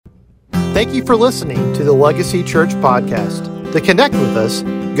Thank you for listening to the Legacy Church podcast. To connect with us,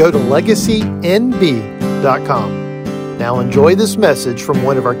 go to legacynb.com. Now enjoy this message from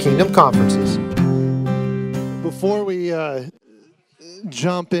one of our Kingdom conferences. Before we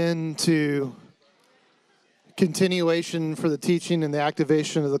jump into continuation for the teaching and the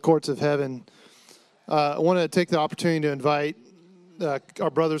activation of the courts of heaven, I want to take the opportunity to invite our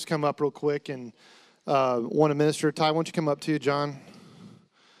brothers come up real quick and want to minister. Ty, why don't you come up too, John?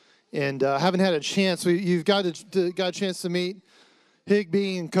 And I haven't had a chance. You've got a chance to meet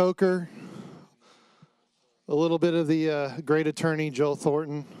Higbee and Coker, a little bit of the great attorney, Joel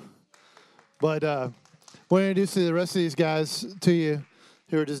Thornton. But I want to introduce the rest of these guys to you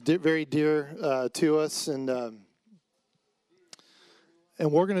who are just very dear to us. And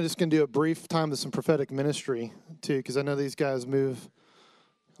we're just going to do a brief time of some prophetic ministry, too, because I know these guys move.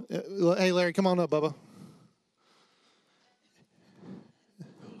 Hey, Larry, come on up, Bubba.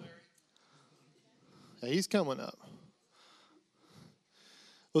 He's coming up.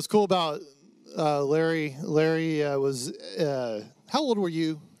 What's cool about Larry was, how old were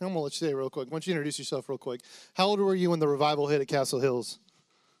you? I'm going to let you say it real quick. Why don't you introduce yourself real quick? How old were you when the revival hit at Castle Hills?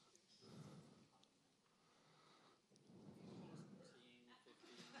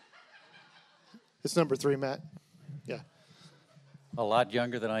 It's number 3, Matt. Yeah. A lot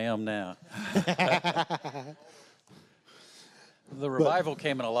younger than I am now. The revival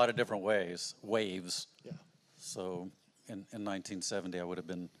came in a lot of different waves. Yeah. So in 1970, I would have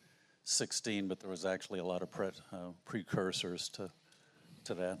been 16, but there was actually a lot of precursors to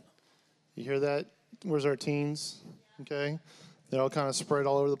that. You hear that? Where's our teens? Okay. They're all kind of spread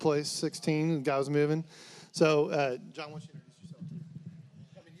all over the place. 16, the guy was moving. So, John, why don't you introduce yourself?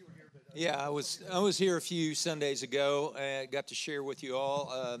 I mean, you were here, but, Yeah, I was here a few Sundays ago. I got to share with you all.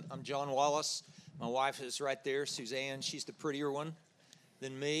 I'm John Wallace. My wife is right there, Suzanne. She's the prettier one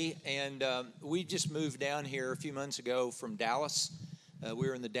than me. And we just moved down here a few months ago from Dallas. We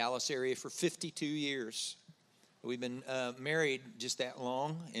were in the Dallas area for 52 years. We've been married just that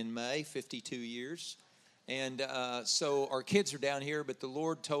long in May, 52 years. And so our kids are down here, but the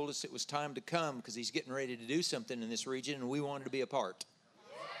Lord told us it was time to come because he's getting ready to do something in this region, and we wanted to be a part.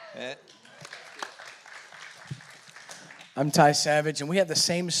 I'm Ty Savage, and we have the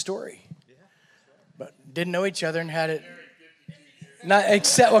same story. But didn't know each other and had it. Not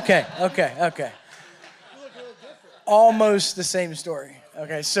except okay. Almost the same story.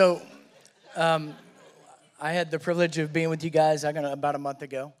 Okay, so I had the privilege of being with you guys about a month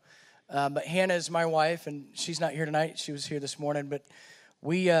ago. But Hannah is my wife, and she's not here tonight. She was here this morning. But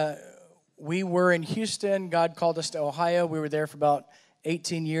we were in Houston. God called us to Ohio. We were there for about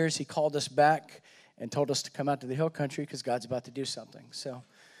 18 years. He called us back and told us to come out to the hill country because God's about to do something. So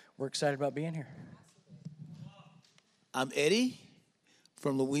we're excited about being here. I'm Eddie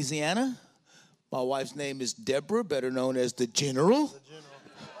from Louisiana. My wife's name is Deborah, better known as the General.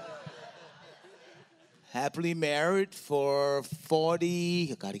 Happily married for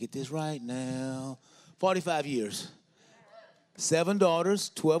 45 years. 7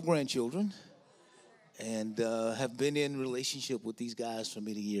 daughters, 12 grandchildren, and have been in relationship with these guys for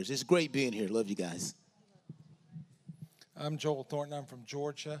many years. It's great being here. Love you guys. I'm Joel Thornton. I'm from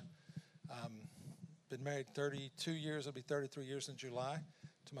Georgia. Been married 32 years. It'll be 33 years in July.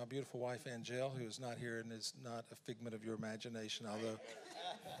 To my beautiful wife, Angel, who is not here and is not a figment of your imagination, although,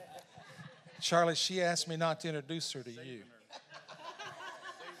 Charlie, she asked me not to introduce her to you.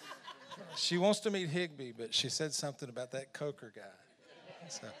 She wants to meet Higbee, but she said something about that Coker guy.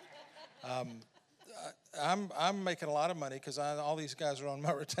 So, I'm making a lot of money because all these guys are on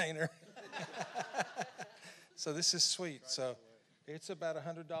my retainer. So this is sweet. So it's about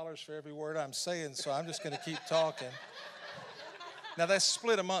 $100 for every word I'm saying, so I'm just going to keep talking. Now, that's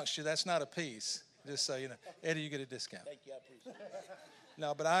split amongst you. That's not a piece. Just so you know. Eddie, you get a discount. Thank you. I appreciate it.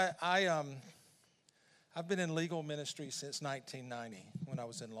 No, but I've been in legal ministry since 1990 when I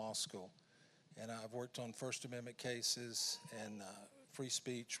was in law school. And I've worked on First Amendment cases and free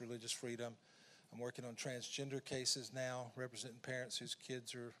speech, religious freedom. I'm working on transgender cases now, representing parents whose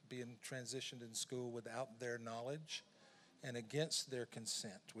kids are being transitioned in school without their knowledge and against their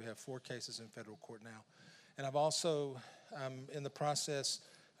consent. We have 4 cases in federal court now. And I'm in the process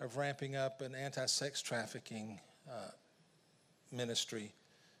of ramping up an anti-sex trafficking ministry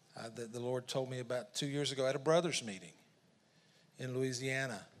that the Lord told me about 2 years ago at a brothers meeting in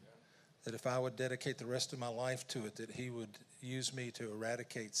Louisiana, that if I would dedicate the rest of my life to it, that he would use me to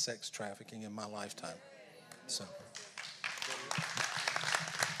eradicate sex trafficking in my lifetime. So. Is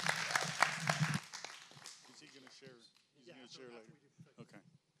he going to share? He's going to share later. Okay.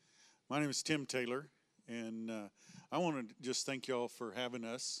 My name is Tim Taylor, and I want to just thank y'all for having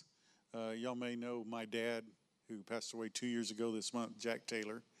us. Y'all may know my dad, who passed away 2 years ago this month, Jack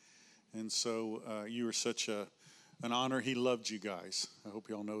Taylor. And so you were such an honor. He loved you guys. I hope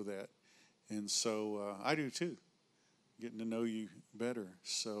y'all know that. And so I do too, getting to know you better.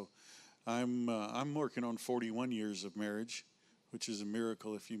 So I'm working on 41 years of marriage, which is a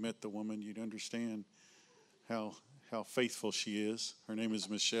miracle. If you met the woman, you'd understand how faithful she is. Her name is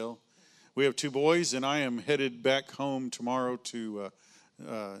Michelle. We have 2 boys, and I am headed back home tomorrow to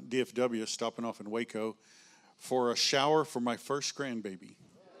DFW, stopping off in Waco, for a shower for my first grandbaby.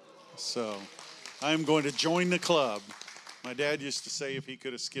 So I'm going to join the club. My dad used to say if he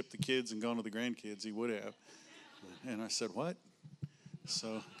could have skipped the kids and gone to the grandkids, he would have. And I said, what?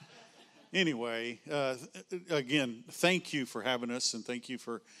 So anyway, again, thank you for having us, and thank you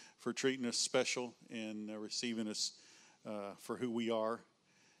for treating us special and receiving us for who we are.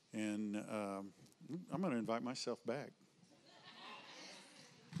 And I'm going to invite myself back.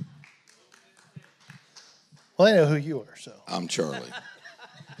 Well, I know who you are, so. I'm Charlie.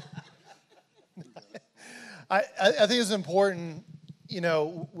 I think it's important,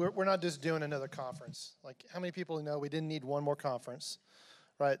 we're not just doing another conference. Like, how many people know we didn't need one more conference,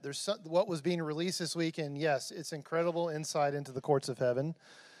 right? There's what was being released this week, and yes, it's incredible insight into the courts of heaven,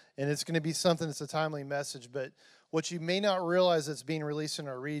 and it's going to be something that's a timely message, but what you may not realize that's being released in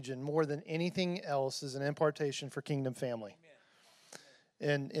our region more than anything else is an impartation for kingdom family.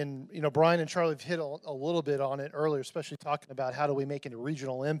 And Brian and Charlie have hit a little bit on it earlier, especially talking about how do we make a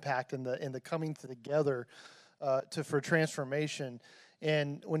regional impact in the coming together for transformation.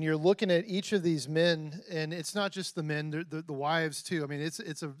 And when you're looking at each of these men, and it's not just the men, the wives too. I mean,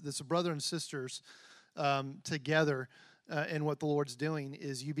 it's a brother and sisters together, and what the Lord's doing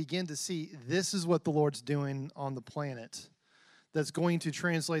is you begin to see this is what the Lord's doing on the planet. That's going to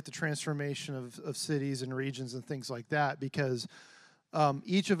translate the transformation of cities and regions and things like that, because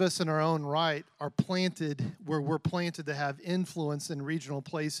each of us in our own right are planted where we're planted to have influence in regional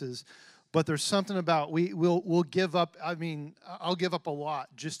places. But there's something about we'll give up. I mean, I'll give up a lot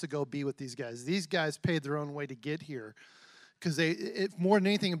just to go be with these guys. These guys paid their own way to get here because more than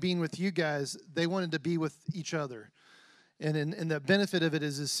anything, being with you guys, they wanted to be with each other. And the benefit of it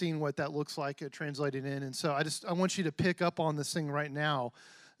is seeing what that looks like translated in. And so I want you to pick up on this thing right now.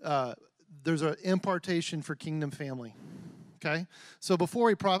 There's an impartation for kingdom family. Okay? So before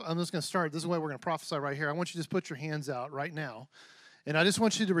I'm just going to start. This is why we're going to prophesy right here. I want you to just put your hands out right now. And I just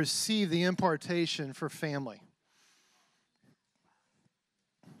want you to receive the impartation for family.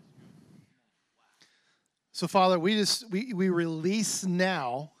 So, Father, we release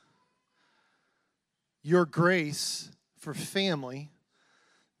now your grace for family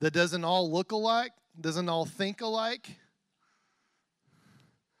that doesn't all look alike, doesn't all think alike,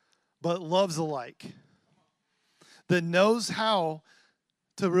 but loves alike. That knows how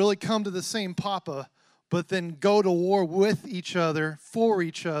to really come to the same Papa, but then go to war with each other,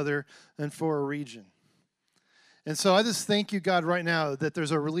 and for a region. And so I just thank you, God, right now that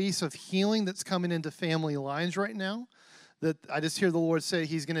there's a release of healing that's coming into family lines right now. That I just hear the Lord say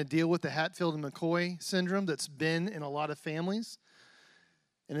he's going to deal with the Hatfield and McCoy syndrome that's been in a lot of families.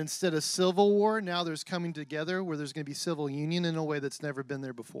 And instead of civil war, now there's coming together where there's going to be civil union in a way that's never been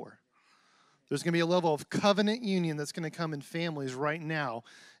there before. There's going to be a level of covenant union that's going to come in families right now.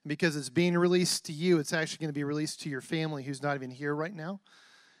 And because it's being released to you, it's actually going to be released to your family who's not even here right now.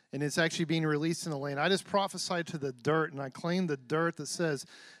 And it's actually being released in the land. I just prophesied to the dirt, and I claim the dirt that says,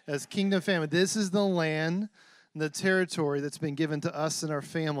 as kingdom family, this is the land and the territory that's been given to us and our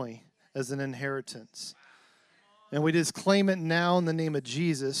family as an inheritance. And we just claim it now in the name of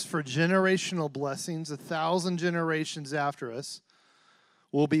Jesus for generational blessings. 1,000 generations after us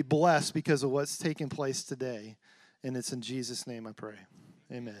will be blessed because of what's taking place today. And it's in Jesus' name I pray.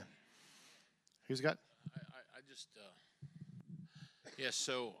 Amen. Who's got? I just,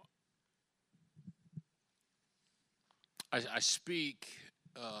 so I speak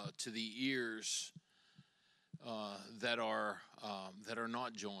to the ears that are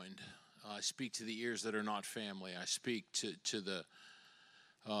not joined. I speak to the ears that are not family. I speak to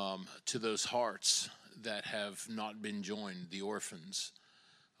those hearts that have not been joined, the orphans.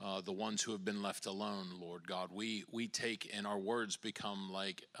 The ones who have been left alone, Lord God. We take, and our words become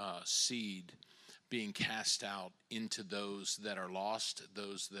like seed being cast out into those that are lost,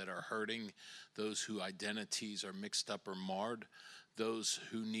 those that are hurting, those whose identities are mixed up or marred, those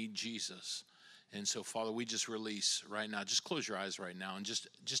who need Jesus. And so, Father, we just release right now. Just close your eyes right now, and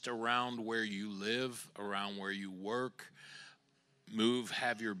just around where you live, around where you work, move,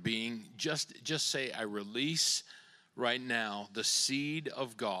 have your being. Just say, I release right now the seed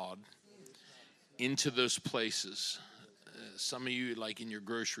of God into those places some of you like in your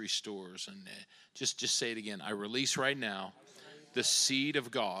grocery stores, and just say it again. I release right now the seed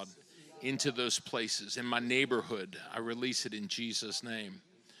of God into those places. In my neighborhood, I release it in Jesus' name.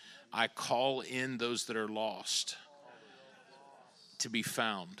 I call in those that are lost to be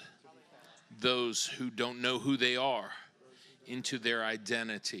found. Those who don't know who they are into their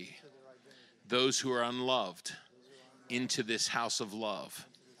identity. Those who are unloved into this house of love.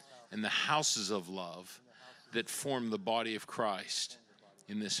 And the houses of love that form the body of Christ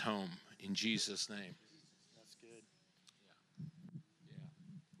in this home. In Jesus' name. That's good. Yeah.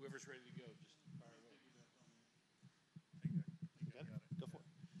 Whoever's ready to go, just fire away. Go for it.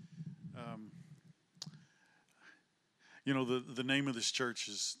 You know, the name of this church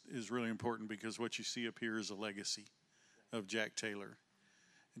is really important because what you see up here is a legacy of Jack Taylor.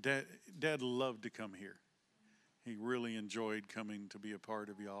 Dad loved to come here. He really enjoyed coming to be a part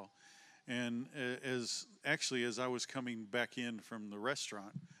of y'all. And as I was coming back in from the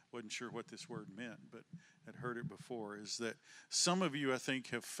restaurant, wasn't sure what this word meant, but I'd heard it before, is that some of you, I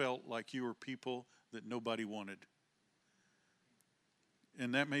think, have felt like you were people that nobody wanted.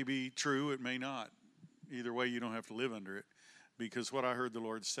 And that may be true, it may not. Either way, you don't have to live under it. Because what I heard the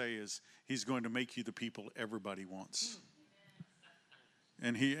Lord say is he's going to make you the people everybody wants.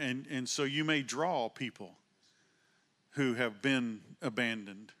 And so you may draw people who have been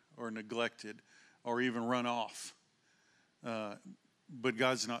abandoned or neglected or even run off. But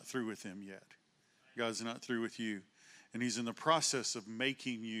God's not through with them yet. God's not through with you. And he's in the process of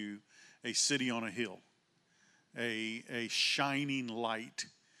making you a city on a hill, a shining light,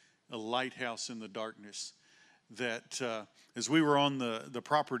 a lighthouse in the darkness. That as we were on the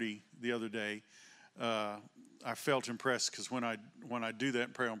property the other day, I felt impressed because when I do that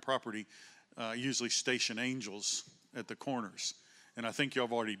and pray on property, I usually station angels at the corners. And I think y'all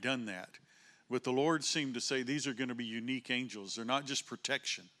have already done that. But the Lord seemed to say these are going to be unique angels. They're not just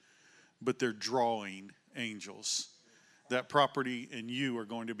protection, but they're drawing angels. That property and you are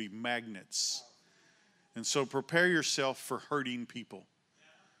going to be magnets. And so prepare yourself for hurting people,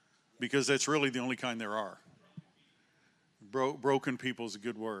 because that's really the only kind there are. Broken people is a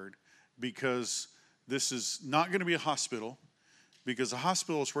good word, because this is not going to be a hospital, because a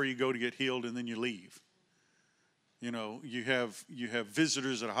hospital is where you go to get healed and then you leave. You know, you have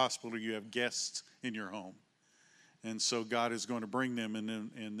visitors at a hospital, you have guests in your home. And so God is going to bring them, and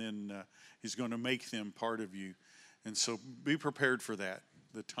then he's going to make them part of you. And so be prepared for that.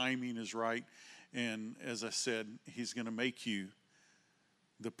 The timing is right. And as I said, he's going to make you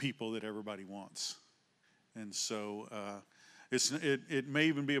the people that everybody wants. And so it may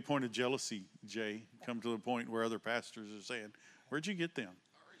even be a point of jealousy, Jay, come to the point where other pastors are saying, where'd you get them?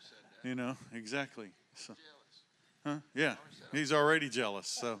 I already said that. You know, exactly. So, Jealous. huh? Yeah, he's already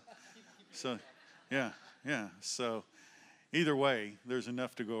jealous. So yeah. So either way, there's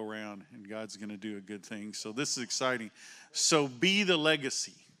enough to go around, and God's going to do a good thing. So this is exciting. So be the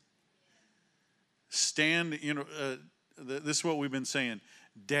legacy. Stand, this is what we've been saying.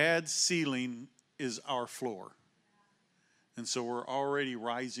 Dad's ceiling is our floor. And so we're already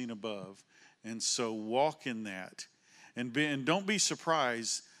rising above. And so walk in that. And don't be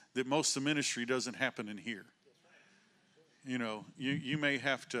surprised that most of the ministry doesn't happen in here. You know, you may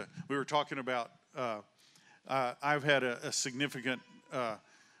have to, we were talking about, I've had a significant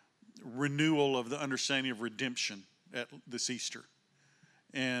renewal of the understanding of redemption at this Easter.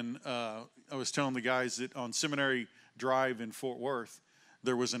 And I was telling the guys that on Seminary Drive in Fort Worth,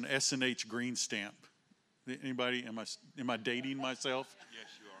 there was an S&H green stamp. Anybody, am I dating myself? Yes,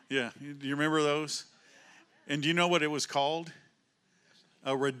 you are. Yeah, do you remember those? And do you know what it was called?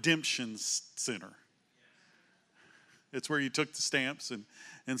 A redemption center. It's where you took the stamps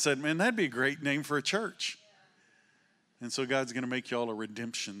and said, man, that'd be a great name for a church. And so God's going to make you all a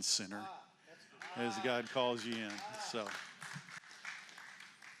redemption center as God calls you in. So.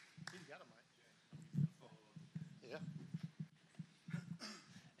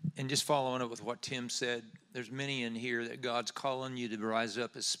 And just following up with what Tim said, there's many in here that God's calling you to rise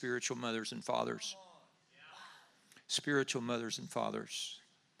up as spiritual mothers and fathers. Spiritual mothers and fathers.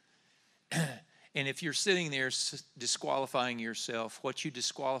 And if you're sitting there disqualifying yourself, what you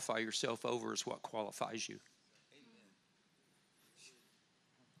disqualify yourself over is what qualifies you.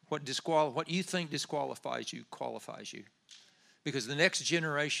 What you think disqualifies you qualifies you. Because the next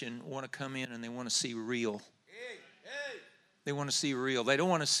generation want to come in and they want to see real. They want to see real. They don't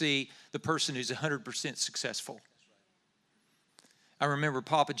want to see the person who's 100% successful. I remember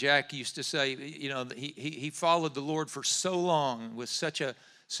Papa Jack used to say, you know, he followed the Lord for so long with such a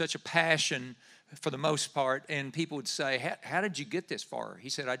passion for the most part, and people would say, how did you get this far? He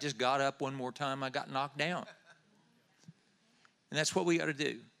said, I just got up one more time, I got knocked down. And that's what we got to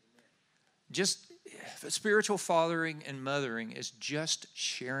do. Just spiritual fathering and mothering is just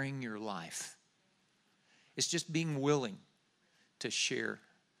sharing your life. It's just being willing to share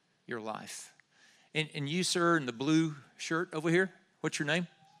your life. And you, sir, in the blue shirt over here, what's your name?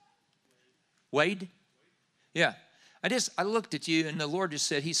 Wade? Yeah. I looked at you, and the Lord just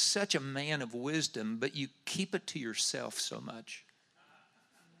said, he's such a man of wisdom, but you keep it to yourself so much.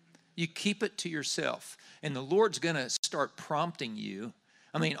 You keep it to yourself. And the Lord's going to start prompting you,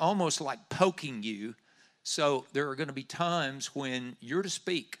 almost like poking you. So there are going to be times when you're to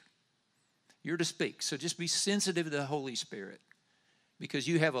speak. You're to speak. So just be sensitive to the Holy Spirit, because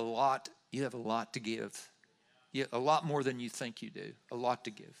you have a lot to give. A lot more than you think you do. A lot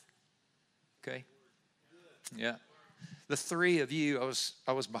to give. Okay? Yeah. The three of you,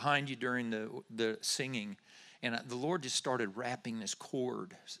 I was behind you during the singing, and the Lord just started wrapping this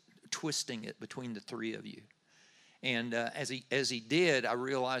cord, twisting it between the three of you. And as he did, I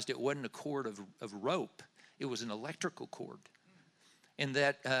realized it wasn't a cord of rope. It was an electrical cord. And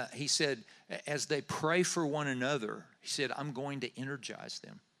that he said, as they pray for one another, he said, I'm going to energize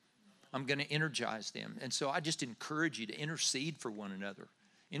them. I'm going to energize them. And so I just encourage you to intercede for one another.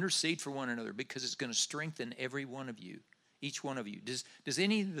 Intercede for one another, because it's going to strengthen every one of you, each one of you. Does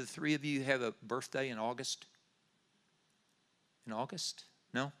any of the three of you have a birthday in August? In August?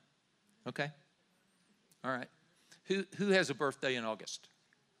 No? Okay. All right. Who has a birthday in August?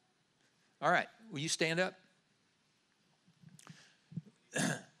 All right. Will you stand up?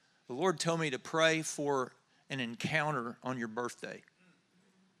 The Lord told me to pray for an encounter on your birthday.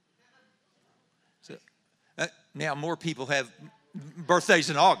 So, now more people have birthdays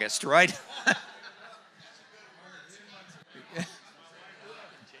in August, right?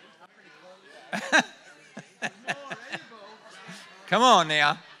 Come on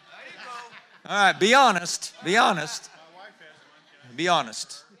now. All right, be honest. Be honest. Be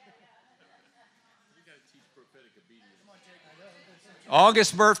honest.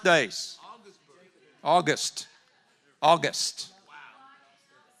 August birthdays. August. August.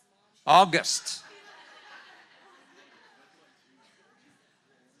 August.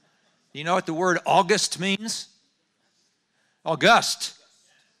 You know what the word August means? August.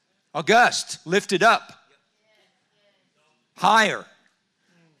 August. Lifted up. Higher.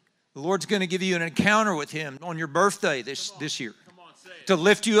 The Lord's going to give you an encounter with Him on your birthday this year. To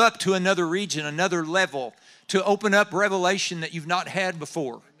lift you up to another region, another level. To open up revelation that you've not had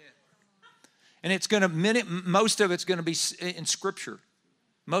before. And it's going to, most of it's going to be in Scripture.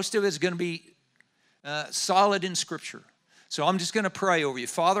 Most of it's going to be solid in Scripture. So I'm just going to pray over you.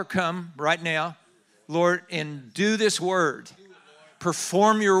 Father, come right now, Lord, and do this word.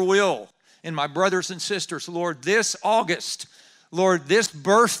 Perform your will in my brothers and sisters. Lord, this August, Lord, this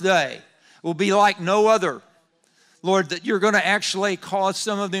birthday will be like no other. Lord, that you're going to actually cause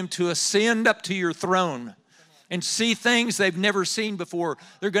some of them to ascend up to your throne and see things they've never seen before.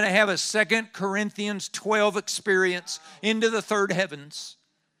 They're going to have a 2 Corinthians 12 experience into the third heavens.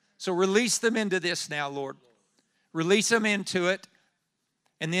 So release them into this now, Lord. Release them into it.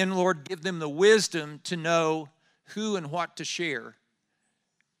 And then, Lord, give them the wisdom to know who and what to share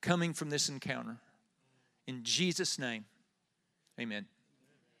coming from this encounter. In Jesus' name, amen.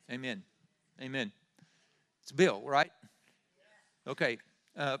 Amen. Amen. It's Bill, right? Okay.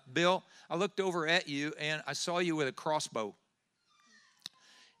 Bill, I looked over at you and I saw you with a crossbow.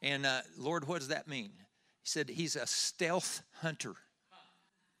 And Lord, what does that mean? He said he's a stealth hunter.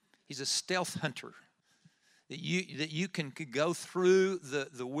 He's a stealth hunter. That you can go through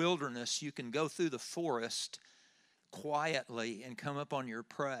the wilderness, you can go through the forest quietly and come up on your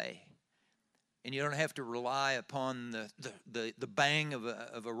prey. And you don't have to rely upon the bang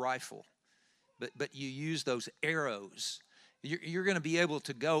of a rifle. But you use those arrows. You're going to be able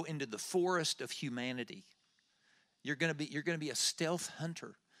to go into the forest of humanity. You're going to be a stealth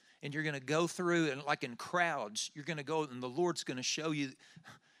hunter. And you're going to go through, and like in crowds, you're going to go, and the Lord's going to show you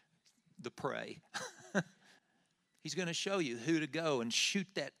the prey. He's going to show you who to go and shoot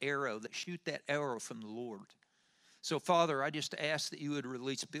that arrow from the Lord. So, Father, I just ask that you would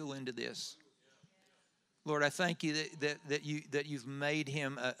release Bill into this. Lord, I thank you that you've made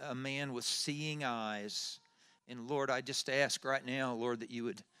him a man with seeing eyes. And Lord, I just ask right now, Lord, that you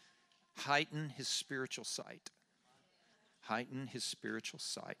would heighten his spiritual sight. Heighten his spiritual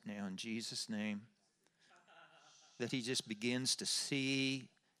sight now in Jesus' name. That he just begins to see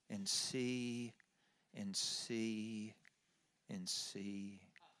and see and see and see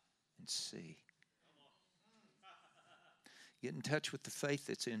and see. Get in touch with the faith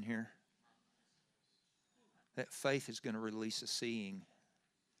that's in here. That faith is going to release a seeing.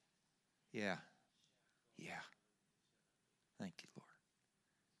 Yeah. Yeah. Thank you, Lord.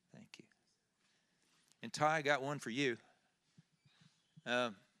 Thank you. And Ty, I got one for you.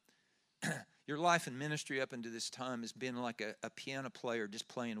 Your life and ministry up until this time has been like a piano player just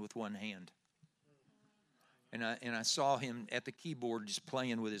playing with one hand. And I saw him at the keyboard just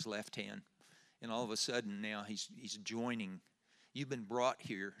playing with his left hand. And all of a sudden now he's joining. You've been brought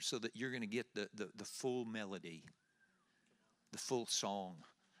here so that you're going to get the full melody, the full song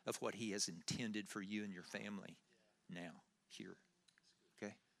of what he has intended for you and your family now, here.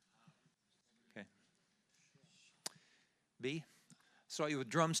 Okay? Okay. B, saw you with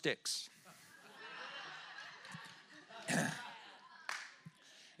drumsticks.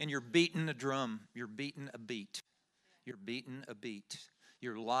 And you're beating a drum. You're beating a beat. You're beating a beat.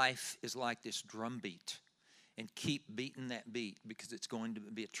 Your life is like this drum beat. And keep beating that beat because it's going to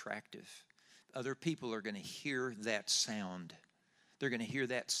be attractive. Other people are going to hear that sound. They're going to hear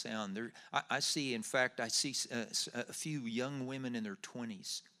that sound. I see a few young women in their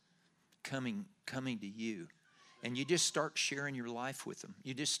 20s coming to you. And you just start sharing your life with them.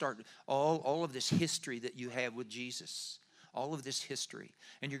 You just start all of this history that you have with Jesus. All of this history.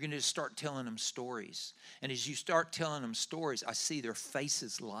 And you're going to start telling them stories. And as you start telling them stories, I see their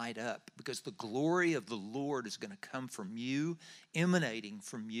faces light up because the glory of the Lord is going to come from you, emanating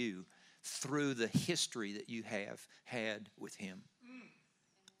from you through the history that you have had with him.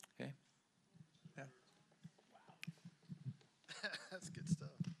 Okay? Yeah. Wow. That's good stuff.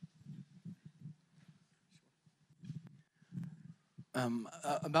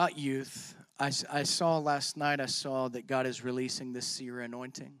 About youth, I saw last night, I saw that God is releasing this seer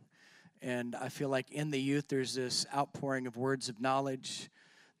anointing. And I feel like in the youth, there's this outpouring of words of knowledge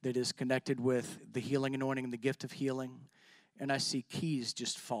that is connected with the healing anointing and the gift of healing. And I see keys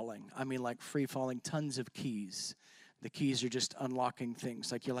just falling. I mean, like free falling, tons of keys. The keys are just unlocking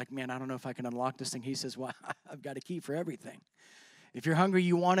things. Like you're like, man, I don't know if I can unlock this thing. He says, well, I've got a key for everything. If you're hungry,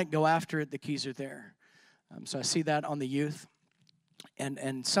 you want it, go after it. The keys are there. So I see that on the youth.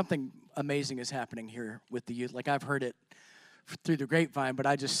 And something amazing is happening here with the youth. Like I've heard it through the grapevine, but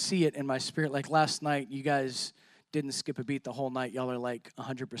I just see it in my spirit. Like last night, you guys didn't skip a beat the whole night. Y'all are like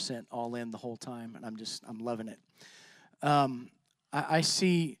 100% all in the whole time, and I'm loving it. I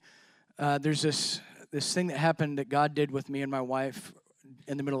see there's this thing that happened that God did with me and my wife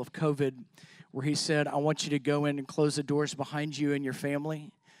in the middle of COVID, where he said, I want you to go in and close the doors behind you and your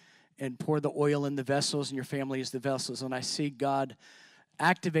family and pour the oil in the vessels, and your family is the vessels. And I see God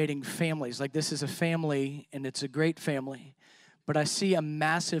activating families. Like this is a family, and it's a great family. But I see a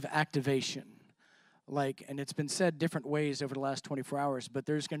massive activation. And it's been said different ways over the last 24 hours, but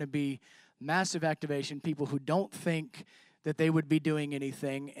there's going to be massive activation, people who don't think that they would be doing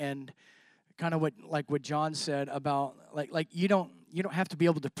anything. And kind of what John said about, you don't have to be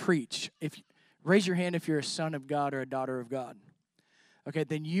able to preach. Raise your hand if you're a son of God or a daughter of God. Okay,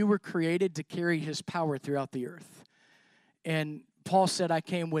 then you were created to carry his power throughout the earth. And Paul said, I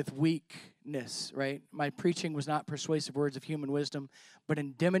came with weakness, right? My preaching was not persuasive words of human wisdom, but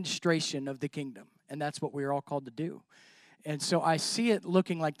in demonstration of the kingdom. And that's what we're all called to do. And so I see it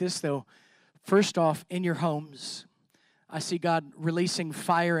looking like this, though. First off, in your homes, I see God releasing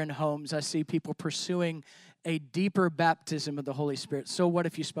fire in homes. I see people pursuing a deeper baptism of the Holy Spirit. So what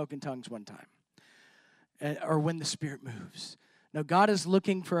if you spoke in tongues one time? Or when the Spirit moves? No, God is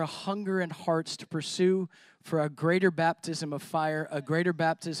looking for a hunger in hearts to pursue for a greater baptism of fire, a greater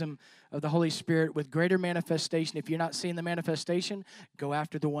baptism of the Holy Spirit with greater manifestation. If you're not seeing the manifestation, go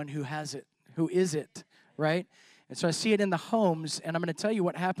after the one who has it, who is it, right? And so I see it in the homes, and I'm going to tell you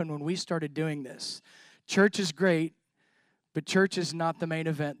what happened when we started doing this. Church is great, but church is not the main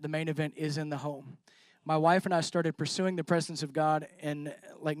event. The main event is in the home. My wife and I started pursuing the presence of God in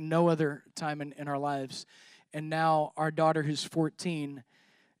like no other time in our lives. And now our daughter, who's 14,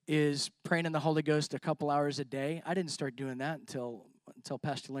 is praying in the Holy Ghost a couple hours a day. I didn't start doing that until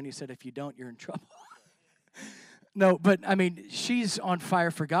Pastor Lenny said, if you don't, you're in trouble. No, but I mean, she's on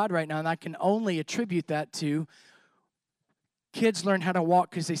fire for God right now, and I can only attribute that to kids learn how to walk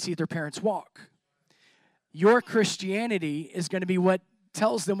because they see their parents walk. Your Christianity is going to be what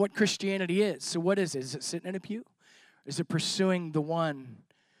tells them what Christianity is. So what is it? Is it sitting in a pew? Is it pursuing the one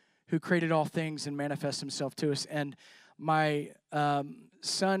who created all things and manifests himself to us? And my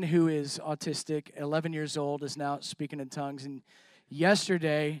son, who is autistic, 11 years old, is now speaking in tongues. And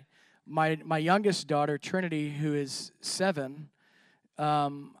yesterday, my youngest daughter, Trinity, who is 7,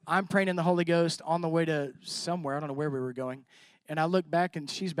 I'm praying in the Holy Ghost on the way to somewhere. I don't know where we were going. And I look back, and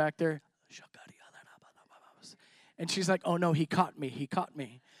she's back there. And she's like, oh, no, he caught me. He caught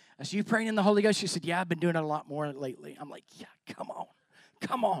me. I said, you praying in the Holy Ghost? She said, yeah, I've been doing it a lot more lately. I'm like, yeah, come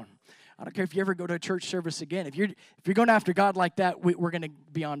on. I don't care if you ever go to a church service again. If you're going after God like that, we're going to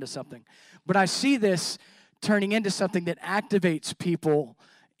be onto something. But I see this turning into something that activates people.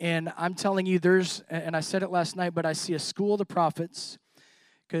 And I'm telling you, and I said it last night, but I see a school of the prophets,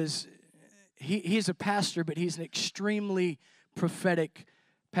 because he's a pastor, but he's an extremely prophetic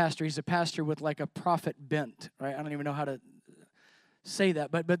pastor. He's a pastor with like a prophet bent, right? I don't even know how to say that,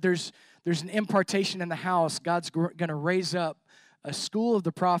 but there's an impartation in the house. God's going to raise up a school of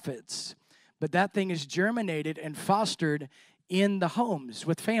the prophets, but that thing is germinated and fostered in the homes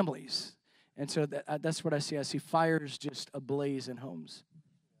with families. And so that's what I see. I see fires just ablaze in homes.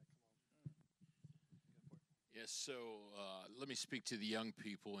 Yes, so let me speak to the young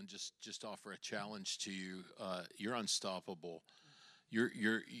people and just offer a challenge to you. You're unstoppable.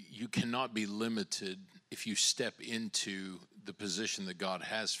 You cannot be limited if you step into the position that God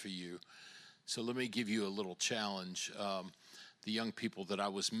has for you. So let me give you a little challenge. The young people that I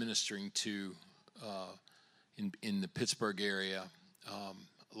was ministering to in the Pittsburgh area,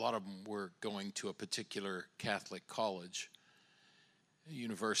 a lot of them were going to a particular Catholic college,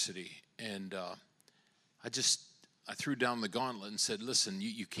 university, and I threw down the gauntlet and said, listen,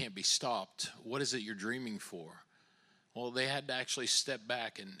 you can't be stopped. What is it you're dreaming for? Well, they had to actually step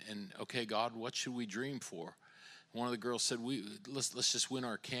back and okay, God, what should we dream for? One of the girls said, let's just win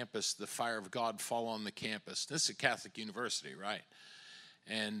our campus, the fire of God fall on the campus. This is a Catholic university, right?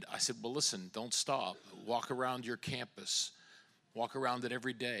 And I said, well, listen, don't stop. Walk around your campus. Walk around it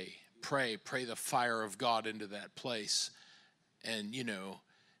every day. Pray the fire of God into that place. And,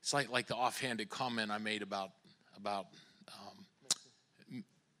 it's like the offhanded comment I made about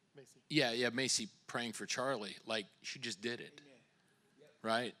Macy praying for Charlie. Like, she just did it,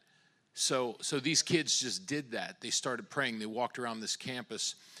 right? So these kids just did that. They started praying. They walked around this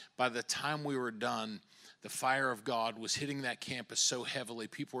campus. By the time we were done, the fire of God was hitting that campus so heavily.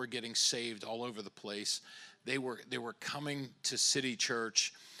 People were getting saved all over the place. They were coming to City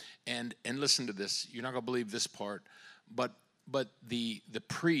Church, and listen to this. You're not going to believe this part, but the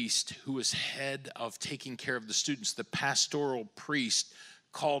priest who was head of taking care of the students, the pastoral priest,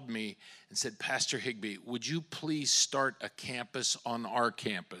 called me and said, Pastor Higbee, would you please start a campus on our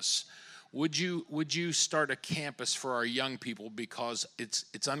campus? Would you start a campus for our young people, because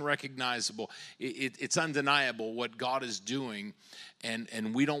it's unrecognizable, it's undeniable what God is doing,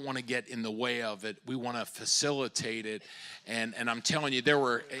 and we don't want to get in the way of it. We want to facilitate it, and I'm telling you, there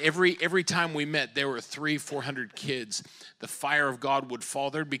were every time we met, there were 300-400 kids. The fire of God would fall.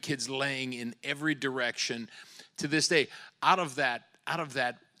 There'd be kids laying in every direction. To this day, out of that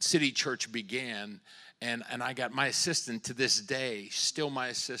City Church began. And I got my assistant to this day, still my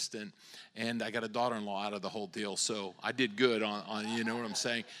assistant, and I got a daughter-in-law out of the whole deal. So I did good on you know what I'm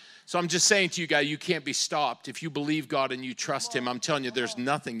saying? So I'm just saying to you guys, you can't be stopped. If you believe God and you trust Him, I'm telling you, there's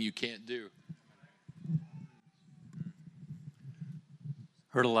nothing you can't do.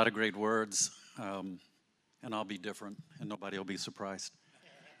 Heard a lot of great words, and I'll be different, and nobody will be surprised.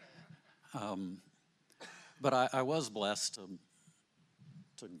 But I was blessed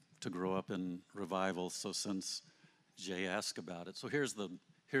to grow up in revival. So since Jay asked about it, so here's the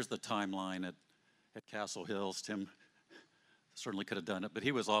timeline at Castle Hills. Tim certainly could have done it, but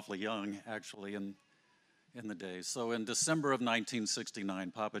he was awfully young actually in the days. So in December of 1969,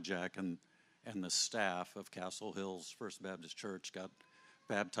 Papa Jack and the staff of Castle Hills First Baptist Church got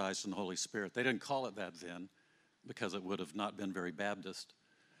baptized in the Holy Spirit. They didn't call it that then because it would have not been very Baptist,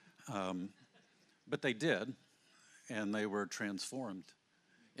 but they did, and they were transformed.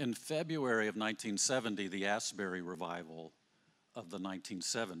 In February of 1970, the Asbury revival of the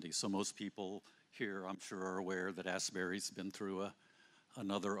 1970s. So most people here, I'm sure, are aware that Asbury's been through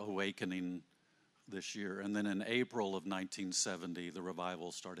another awakening this year. And then in April of 1970, the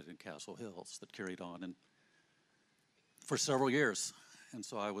revival started in Castle Hills that carried on and for several years. And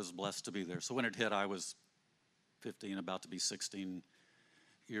so I was blessed to be there. So when it hit, I was 15, about to be 16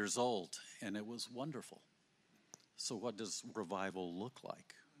 years old, and it was wonderful. So what does revival look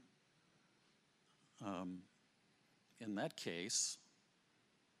like? In that case,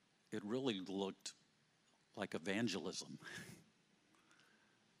 it really looked like evangelism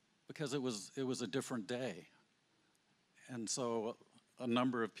because it was a different day. And so a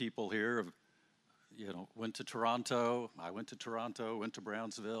number of people here went to Toronto. I went to Toronto, went to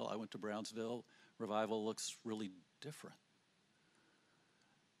Brownsville. I went to Brownsville. Revival looks really different.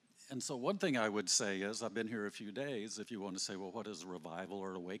 And so one thing I would say is, I've been here a few days, if you want to say, well, what does revival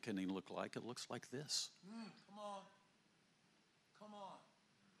or awakening look like? It looks like this. Come on.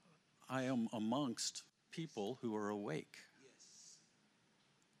 I am amongst people who are awake. Yes.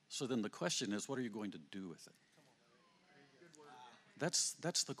 So then the question is, what are you going to do with it?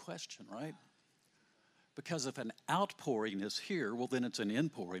 That's the question, right? Because if an outpouring is here, well, then it's an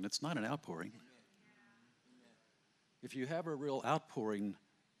inpouring. It's not an outpouring. If you have a real outpouring,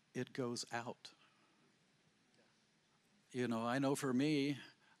 it goes out. You know, I know for me,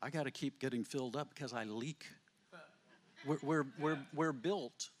 I got to keep getting filled up because I leak. We're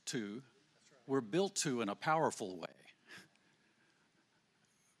built to in a powerful way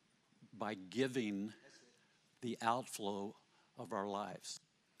by giving the outflow of our lives.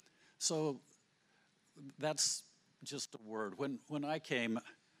 So that's just a word. When I came,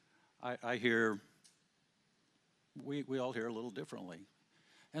 I hear, we all hear a little differently.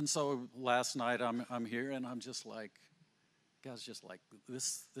 And so last night I'm here and I'm just like, God's just like,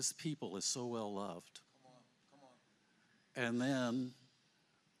 this people is so well loved. Come on. And then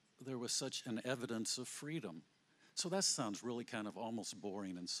there was such an evidence of freedom. So that sounds really kind of almost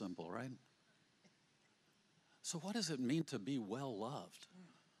boring and simple, right? So what does it mean to be well loved?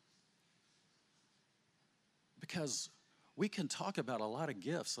 Because we can talk about a lot of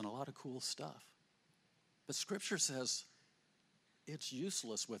gifts and a lot of cool stuff. But Scripture says it's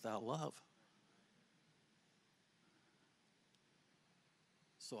useless without love.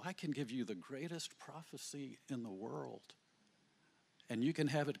 So I can give you the greatest prophecy in the world, and you can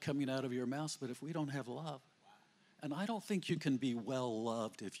have it coming out of your mouth, but if we don't have love, and I don't think you can be well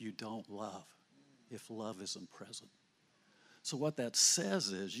loved if you don't love, if love isn't present. So what that says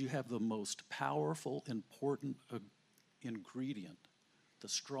is you have the most powerful, important ingredient, the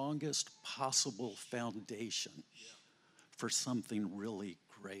strongest possible foundation for something really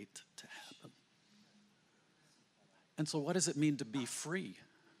great to happen. And so what does it mean to be free?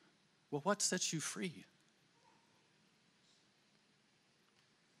 Well, what sets you free?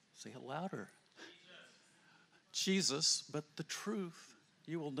 Say it louder. Jesus, but the truth.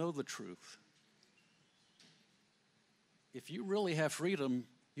 You will know the truth. If you really have freedom,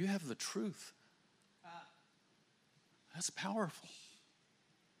 you have the truth. That's powerful.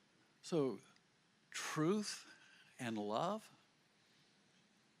 So, truth and love,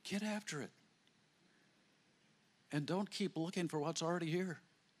 get after it. And don't keep looking for what's already here.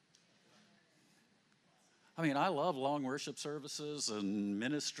 I mean, I love long worship services and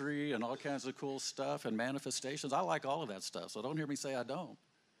ministry and all kinds of cool stuff and manifestations. I like all of that stuff, so don't hear me say I don't.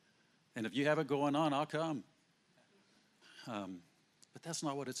 And if you have it going on, I'll come. But that's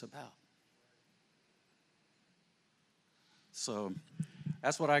not what it's about. So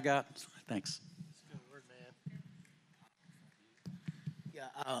that's what I got. Thanks. That's a good word, man.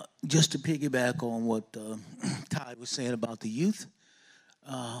 Yeah, just to piggyback on what Ty was saying about the youth,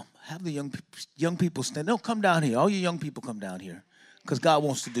 have the young people stand. No, come down here. All you young people come down here, because God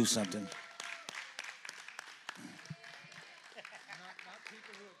wants to do something. Not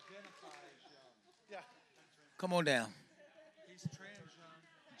people who identify as young. Come on down. He's trans young.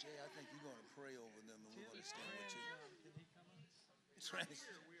 Jay, I think you're going to pray over them, and we're going to stand with you. Can he come on? Trans.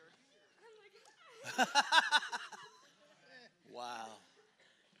 Wow.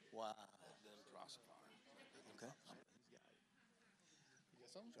 Wow. Okay.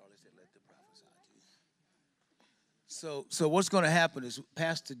 Charlie said, let them prophesy to you. So what's going to happen is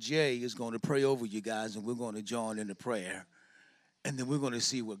Pastor Jay is going to pray over you guys, and we're going to join in the prayer, and then we're going to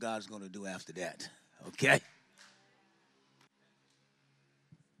see what God's going to do after that. Okay?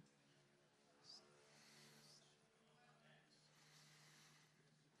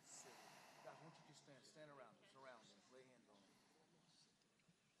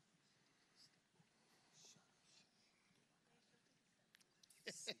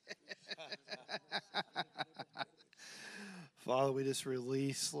 Father, we just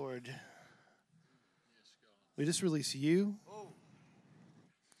release, Lord. We just release you.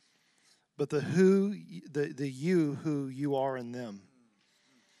 But the you who you are in them.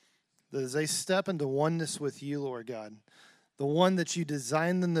 That as they step into oneness with you, Lord God, the one that you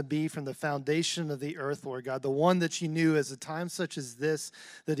designed them to be from the foundation of the earth, Lord God, the one that you knew as a time such as this,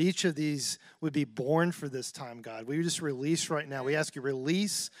 that each of these would be born for this time, God. We just release right now. We ask you,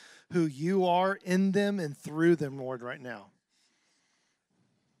 release who you are in them and through them, Lord, right now.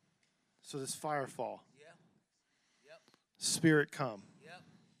 So this fire fall. Spirit come. Let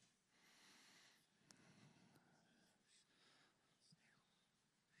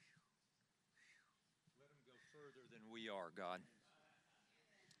him go further than we are, God.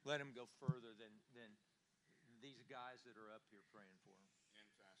 Let him go further than these guys that are up here praying for him.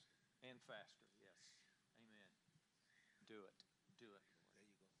 And faster, yes. Amen. Do it. Do it.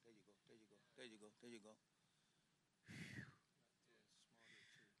 There you go. There you go. There you go.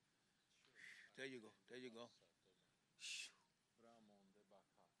 There you go. There you go.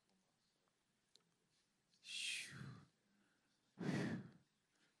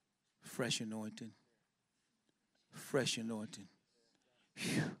 Fresh anointing. Fresh anointing.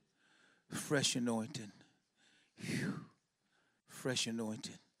 Phew. Fresh anointing. Phew. Fresh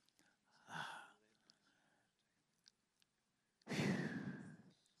anointing. Phew.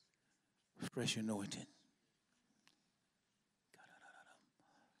 Fresh anointing.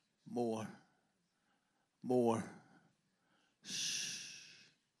 More. More. Shh.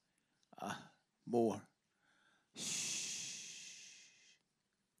 More. Shh.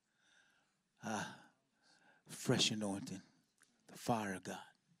 Fresh anointing. The fire of God.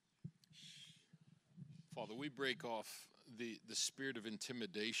 Father, we break off the spirit of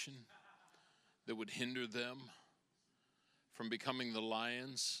intimidation that would hinder them from becoming the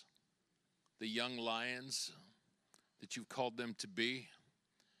lions, the young lions that you've called them to be.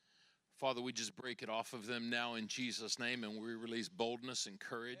 Father, we just break it off of them now in Jesus' name, and we release boldness and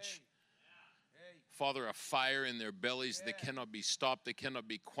courage. Father, a fire in their bellies that cannot be stopped, that cannot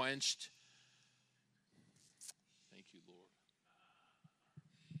be quenched. Thank you, Lord.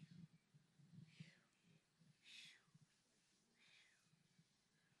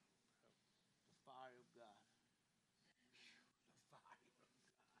 Fire of God. The fire of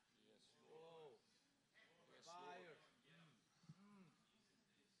God. Yes, Lord. Fire.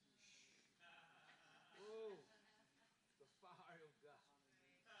 Oh, the fire of God.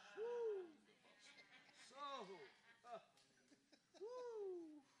 Woo. So.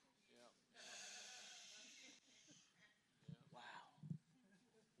 Woo. Wow.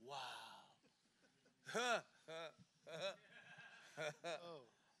 Wow.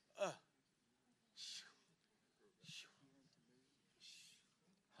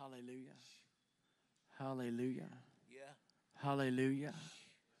 Hallelujah. Hallelujah. Yeah. Hallelujah.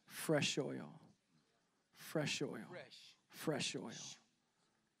 Fresh oil. Fresh oil. Fresh. Fresh oil.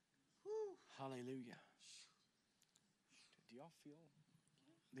 Hallelujah. Do y'all feel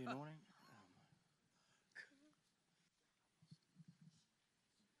the anointing?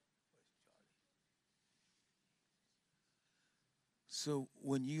 So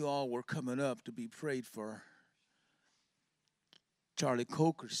when you all were coming up to be prayed for, Charlie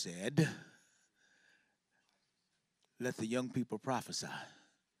Coker said, let the young people prophesy.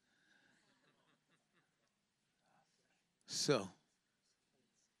 So,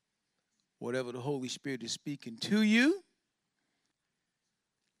 whatever the Holy Spirit is speaking to you,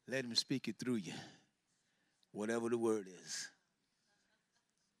 let him speak it through you. Whatever the word is.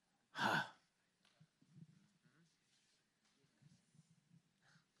 Ha.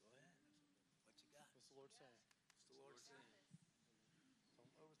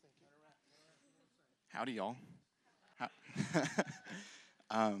 Howdy, y'all.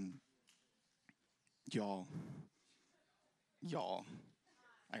 um, y'all.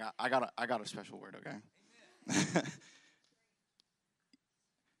 I got a special word, okay?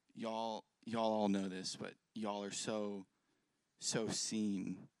 y'all all know this, but y'all are so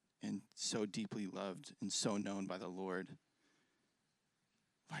seen and so deeply loved and so known by the Lord.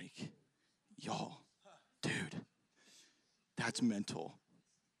 Like, y'all, dude, that's mental.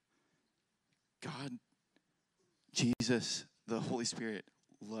 God, Jesus, the Holy Spirit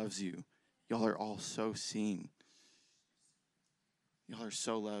loves you. Y'all are all so seen. Y'all are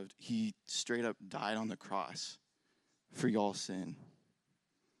so loved. He straight up died on the cross for y'all's sin.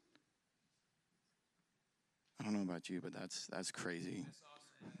 I don't know about you, but that's crazy.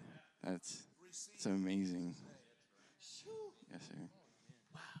 That's amazing. Yes, sir.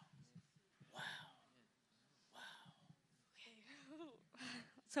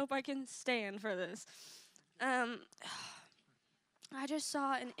 Let's hope I can stand for this. I just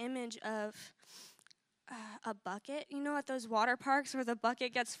saw an image of a bucket, you know, at those water parks where the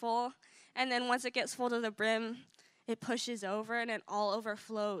bucket gets full, and then once it gets full to the brim, it pushes over and it all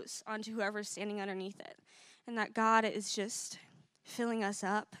overflows onto whoever's standing underneath it. And that God is just filling us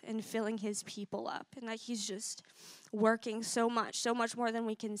up and filling his people up, and that he's just working so much more than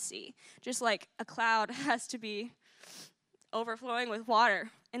we can see. Just like a cloud has to be overflowing with water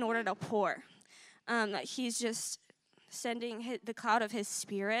in order to pour. That he's just sending the cloud of his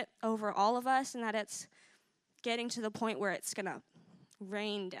spirit over all of us, and that it's getting to the point where it's going to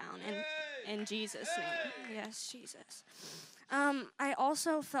rain down in Jesus' name. Yes, Jesus. I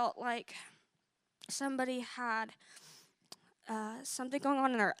also felt like somebody had something going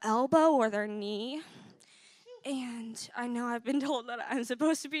on in their elbow or their knee. And I know I've been told that I'm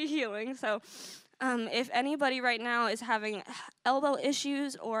supposed to be healing, so if anybody right now is having elbow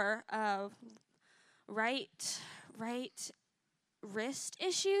issues or right wrist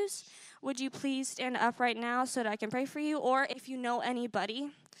issues, would you please stand up right now so that I can pray for you? Or if you know anybody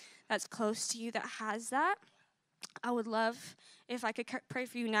that's close to you that has that, I would love if I could pray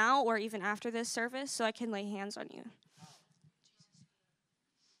for you now or even after this service so I can lay hands on you.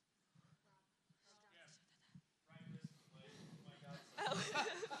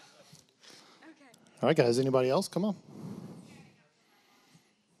 All right, guys. Anybody else? Come on.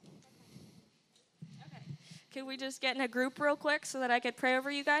 Okay. Could we just get in a group real quick so that I could pray over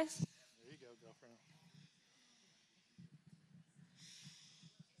you guys? There you go, girlfriend.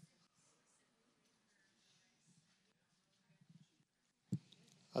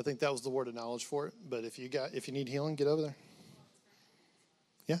 I think that was the word of knowledge for it. But if you need healing, get over there.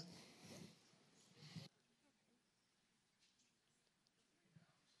 Yeah.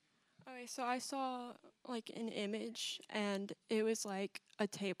 Okay, so I saw like an image, and it was like a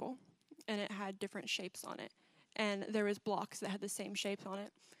table, and it had different shapes on it, and there was blocks that had the same shapes on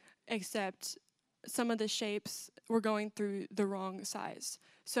it, except some of the shapes were going through the wrong size.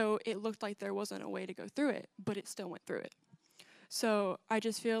 So it looked like there wasn't a way to go through it, but it still went through it. So I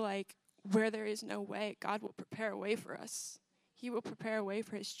just feel like where there is no way, God will prepare a way for us. He will prepare a way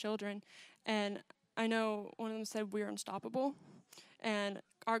for his children. And I know one of them said we're unstoppable, and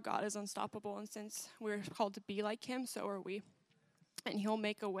our God is unstoppable. And since we're called to be like him, so are we. And he'll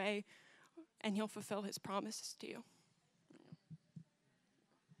make a way, and he'll fulfill his promises to you.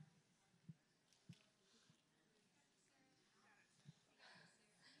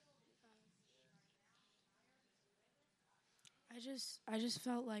 I just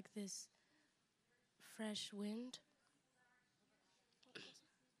felt like this fresh wind.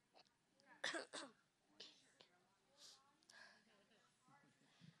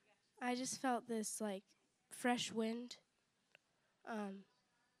 I just felt this like fresh wind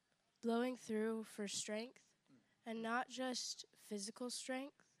blowing through for strength, and not just physical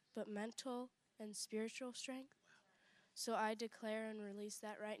strength, but mental and spiritual strength. So I declare and release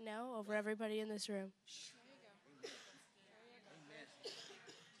that right now over everybody in this room.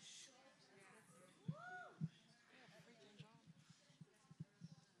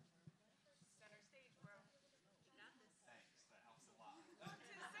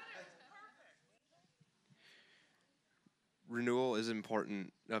 Renewal is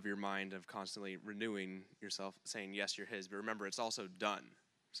important of your mind, of constantly renewing yourself, saying, yes, you're his. But remember, it's also done.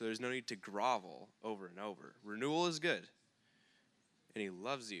 So there's no need to grovel over and over. Renewal is good, and he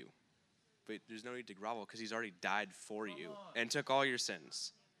loves you. But there's no need to grovel because he's already died for you and took all your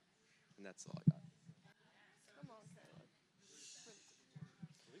sins. And that's all I got.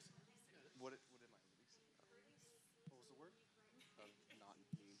 What am I releasing? What was the word? Not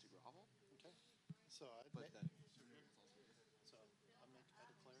needing to grovel. Okay. So I declare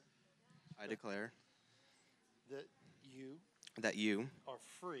that you are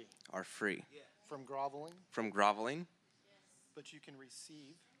free from groveling, but you can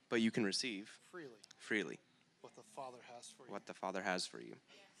receive freely what the Father has for you. what the Father has for you.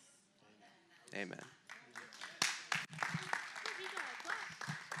 Amen.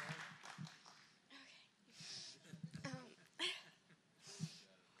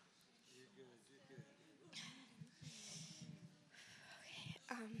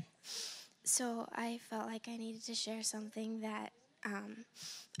 So I felt like I needed to share something that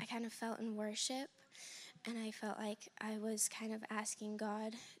I kind of felt in worship, and I felt like I was kind of asking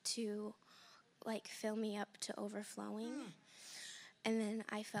God to like fill me up to overflowing. And then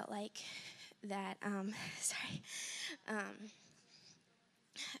I felt like that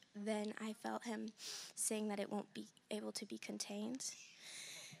then I felt him saying that it won't be able to be contained.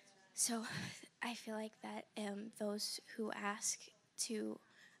 So I feel like that those who ask to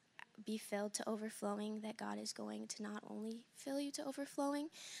be filled to overflowing, that God is going to not only fill you to overflowing,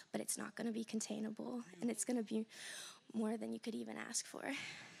 but it's not going to be containable, and it's going to be more than you could even ask for.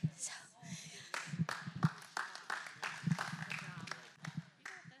 So.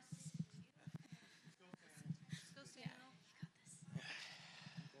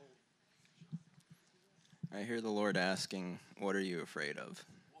 I hear the Lord asking, what are you afraid of?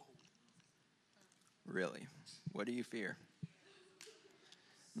 Really, what do you fear?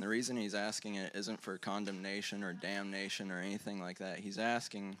 And the reason he's asking it isn't for condemnation or damnation or anything like that. He's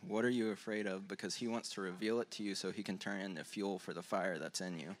asking, what are you afraid of? Because he wants to reveal it to you so he can turn it into fuel for the fire that's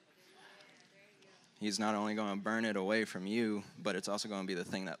in you. He's not only going to burn it away from you, but it's also going to be the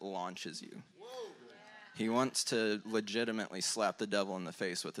thing that launches you. He wants to legitimately slap the devil in the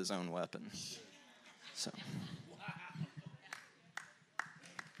face with his own weapon. So...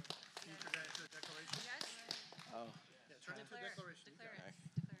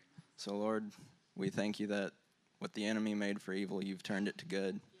 So, Lord, we thank you that what the enemy made for evil, you've turned it to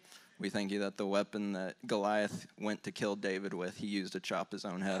good. We thank you that the weapon that Goliath went to kill David with, he used to chop his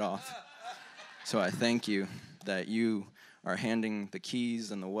own head off. So I thank you that you are handing the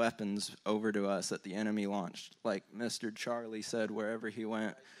keys and the weapons over to us that the enemy launched. Like Mr. Charlie said, wherever he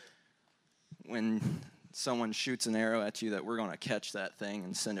went, when someone shoots an arrow at you, that we're going to catch that thing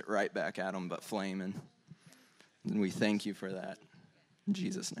and send it right back at them, but flaming. And we thank you for that. In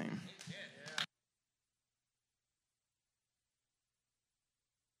Jesus' name.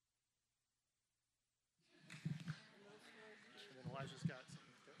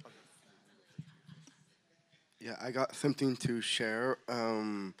 Yeah, I got something to share.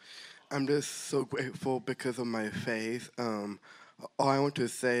 I'm just so grateful because of my faith. All I want to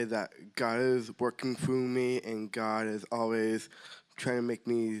say that God is working through me, and God is always trying to make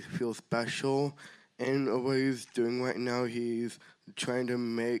me feel special. And what He's doing right now, He's trying to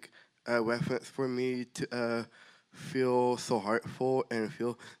make a reference for me to feel so heartful and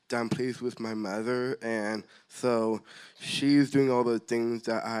feel that I'm pleased with my mother. And so she's doing all the things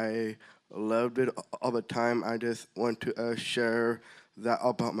that I loved it all the time. I just want to share that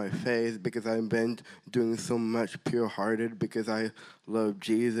about my faith because I've been doing so much pure-hearted because I love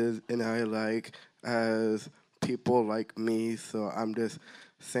Jesus and I like as people like me. So I'm just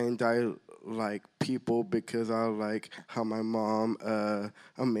saying that I like people because I like how my mom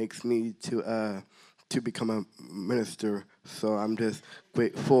makes me to become a minister. So I'm just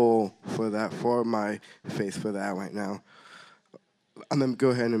grateful for that, for my faith for that right now. I'm going to go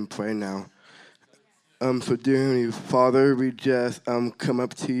ahead and pray now. So dear Heavenly Father, we just come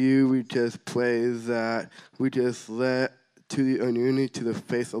up to you. We just praise that we just let to the unity to the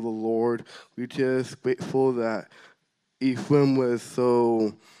face of the Lord. We just grateful that Ephraim was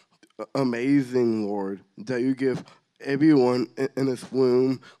so amazing, Lord, that you give everyone in this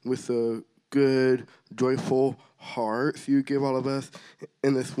room with a good, joyful heart. So you give all of us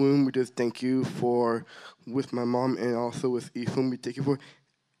in this room. We just thank you for, with my mom and also with Ephraim, we thank you for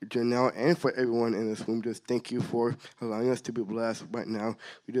Janelle and for everyone in this room. Just thank you for allowing us to be blessed right now.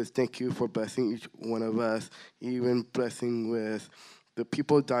 We just thank you for blessing each one of us, even blessing with the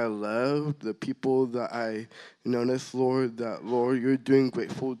people that I love, the people that I notice, Lord, that, Lord, you're doing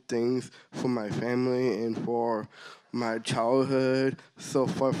grateful things for my family and for my childhood so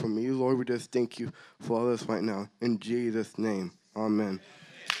far from me, Lord. We just thank you for all this right now. In Jesus' name, amen.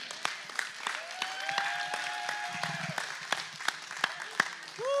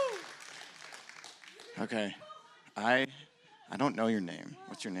 Okay. I don't know your name.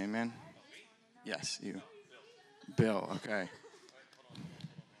 What's your name, man? Yes, you. Bill, okay.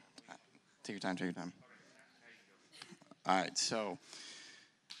 Take your time, take your time. All right, so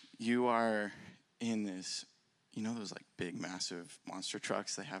you are in this, you know those like big, massive monster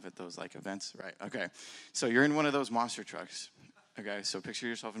trucks they have at those like events, right? Okay, so you're in one of those monster trucks, okay? So picture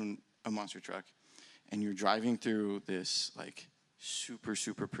yourself in a monster truck, and you're driving through this like super,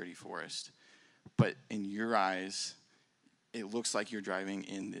 super pretty forest. But in your eyes, it looks like you're driving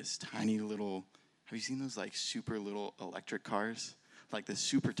in this tiny little, have you seen those like super little electric cars? Like the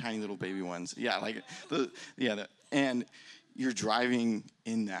super tiny little baby ones. Yeah, like and you're driving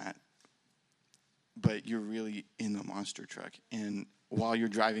in that, but you're really in the monster truck. And while you're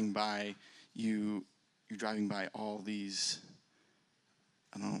driving by, you're driving by all these,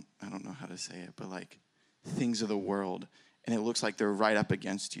 I don't know how to say it, but like things of the world. And it looks like they're right up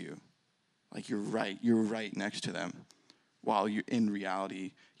against you. Like you're right next to them, while you in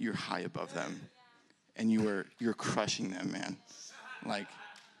reality you're high above them, and you're crushing them, man. Like,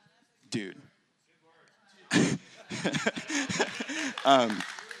 dude.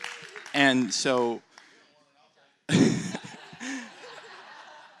 And so,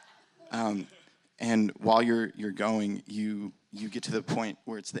 and while you're going, you get to the point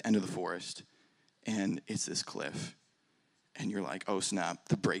where it's the end of the forest, and it's this cliff, and you're like, oh snap,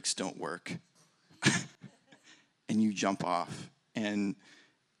 the brakes don't work. And you jump off, and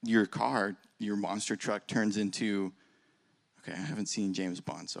your monster truck turns into, okay, I haven't seen James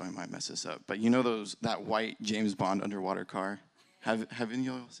Bond, so I might mess this up, but you know that white James Bond underwater car? Have any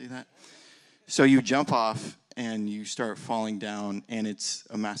of y'all see that? So you jump off, and you start falling down, and it's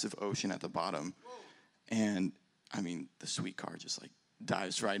a massive ocean at the bottom. And, I mean, the sweet car just, like,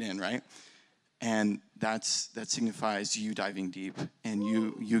 dives right in, right? And that signifies you diving deep, and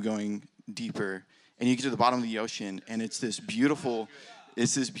you going deeper. And you get to the bottom of the ocean, and it's this beautiful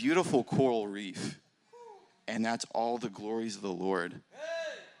coral reef. And that's all the glories of the Lord.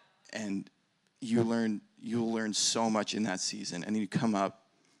 And you'll learn so much in that season. And then you come up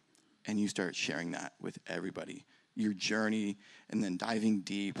and you start sharing that with everybody. Your journey, and then diving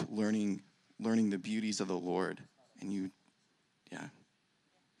deep, learning the beauties of the Lord. And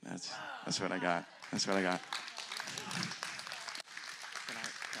that's what I got. That's what I got. Can I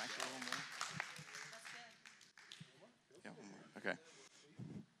share a little more?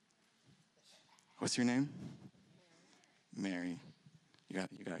 What's your name? Mary. You got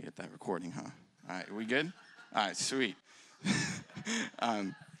to get that recording, huh? All right, we good? All right, sweet.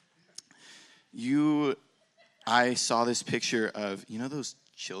 I saw this picture of, those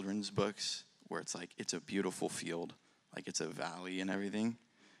children's books where it's like, it's a beautiful field, like it's a valley and everything?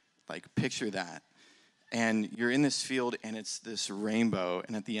 Like, picture that. And you're in this field, and it's this rainbow,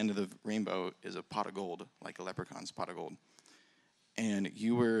 and at the end of the rainbow is a pot of gold, like a leprechaun's pot of gold. And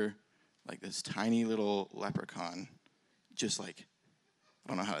you were like this tiny little leprechaun, just like, I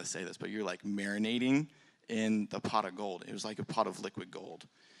don't know how to say this, but you're like marinating in the pot of gold. It was like a pot of liquid gold.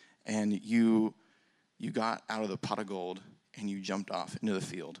 And you got out of the pot of gold, and you jumped off into the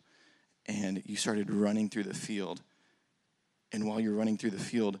field. And you started running through the field. And while you're running through the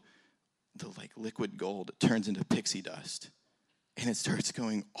field, the like liquid gold turns into pixie dust. And it starts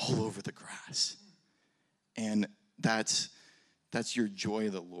going all over the grass. And that's your joy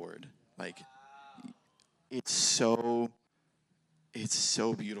of the Lord. Like, it's so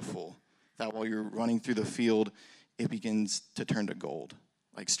beautiful that while you're running through the field, it begins to turn to gold,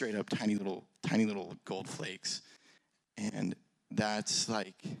 like straight up tiny little gold flakes. And that's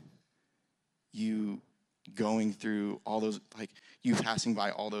like you going through all those, like you passing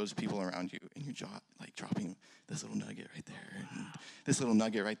by all those people around you, and you're like dropping this little nugget right there, and this little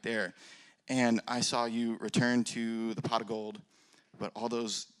nugget right there. And I saw you return to the pot of gold, but all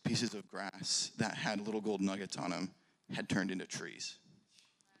those pieces of grass that had little gold nuggets on them had turned into trees.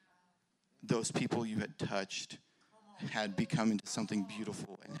 Those people you had touched had become into something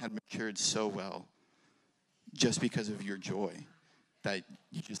beautiful and had matured so well just because of your joy that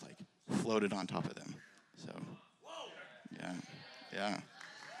you just like floated on top of them. So, yeah.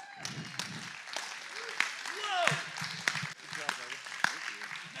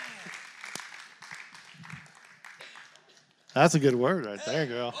 That's a good word right there,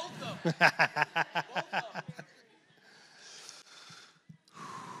 girl.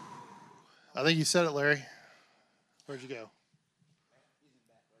 I think you said it, Larry. Where'd you go?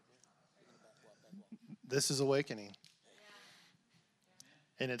 This is awakening.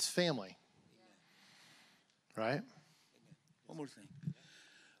 And it's family. Right? One more thing.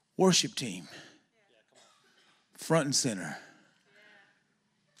 Worship team. Front and center.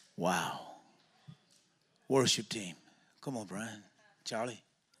 Wow. Worship team. Come on, Brian. Charlie.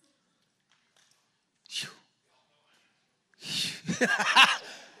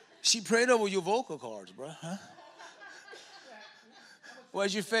 She prayed over your vocal cords, bro. Huh?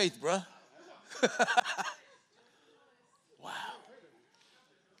 Where's your faith, bro? Wow.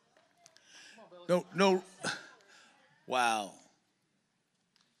 No. Wow.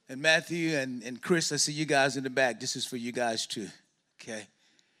 And Matthew and Chris, I see you guys in the back. This is for you guys too. Okay.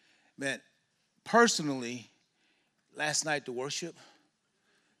 Man, personally, last night the worship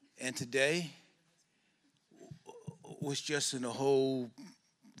and today was just in a whole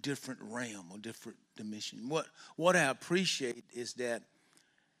different realm, a different dimension. What I appreciate is that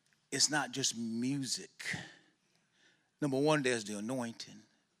it's not just music. Number one, there's the anointing.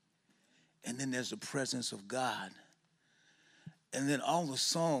 And then there's the presence of God. And then all the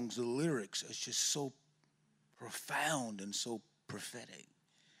songs, the lyrics are just so profound and so prophetic.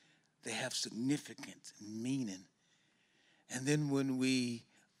 They have significance and meaning. And then when we,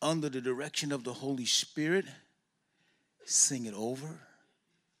 under the direction of the Holy Spirit, sing it over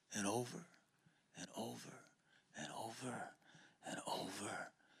and over and over and over and over,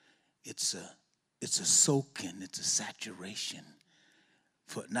 it's a soaking, it's a saturation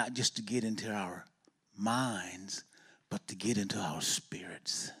for not just to get into our minds, but to get into our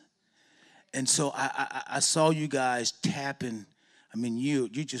spirits. And so I saw you guys tapping. I mean, you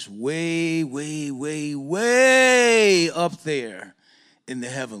just way, way, way, way up there in the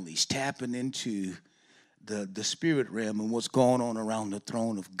heavenlies, tapping into the spirit realm and what's going on around the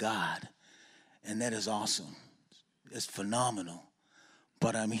throne of God. And that is awesome. It's phenomenal.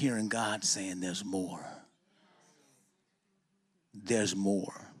 But I'm hearing God saying there's more. There's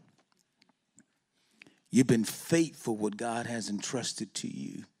more. You've been faithful what God has entrusted to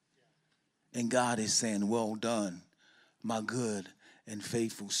you. And God is saying, well done, my good and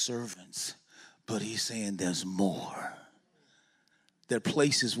faithful servants. But he's saying there's more. There are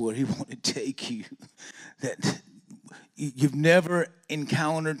places where he wants to take you that you've never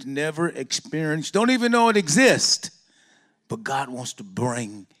encountered, never experienced, don't even know it exists. But God wants to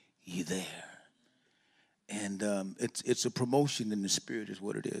bring you there. And it's a promotion in the spirit is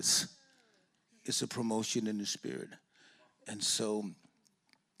what it is. It's a promotion in the spirit. And so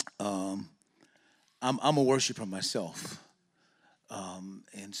I'm a worshiper myself.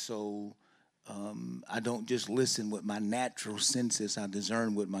 And so I don't just listen with my natural senses. I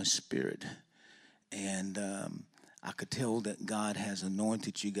discern with my spirit. And I could tell that God has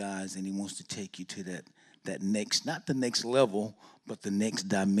anointed you guys, and he wants to take you to that next, not the next level, but the next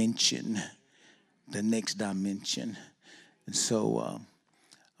dimension. The next dimension. And so I'm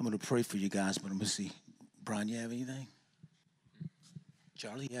going to pray for you guys, but I'm going to see. Brian, you have anything?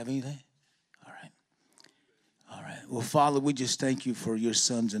 Charlie, you have anything? All right. All right. Well, Father, we just thank you for your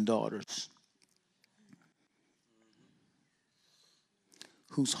sons and daughters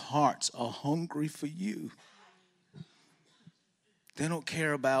whose hearts are hungry for you. They don't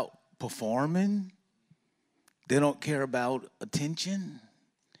care about performing. They don't care about attention.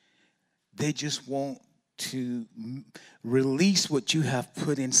 They just want to release what you have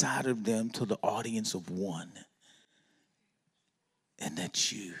put inside of them to the audience of one. And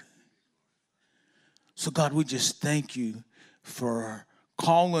that's you. So God, we just thank you for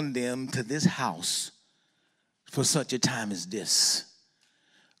calling them to this house for such a time as this.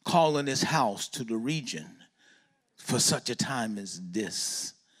 Calling this house to the region for such a time as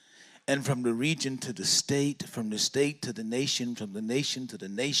this. And from the region to the state, from the state to the nation, from the nation to the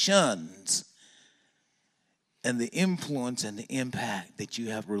nations. And the influence and the impact that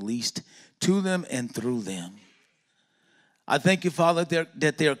you have released to them and through them. I thank you, Father,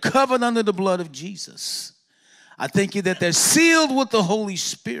 that they're covered under the blood of Jesus. I thank you that they're sealed with the Holy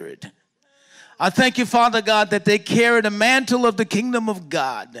Spirit. I thank you, Father God, that they carry the mantle of the kingdom of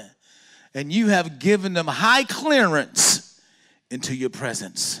God. And you have given them high clearance into your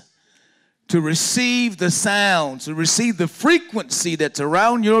presence to receive the sounds, to receive the frequency that's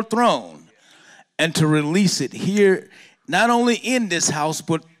around your throne. And to release it here, not only in this house,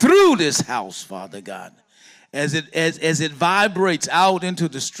 but through this house, Father God. As it vibrates out into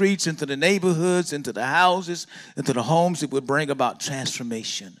the streets, into the neighborhoods, into the houses, into the homes, it would bring about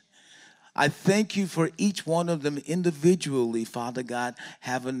transformation. I thank you for each one of them individually, Father God,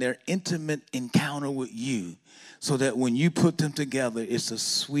 having their intimate encounter with you, so that when you put them together, it's a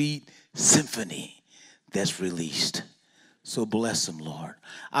sweet symphony that's released. So bless them, Lord.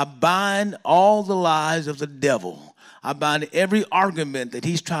 I bind all the lies of the devil. I bind every argument that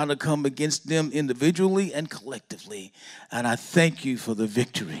he's trying to come against them individually and collectively. And I thank you for the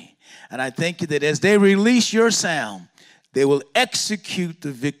victory. And I thank you that as they release your sound, they will execute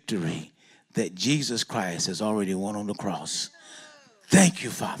the victory that Jesus Christ has already won on the cross. Thank you,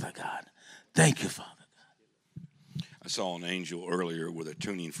 Father God. Thank you, Father God. I saw an angel earlier with a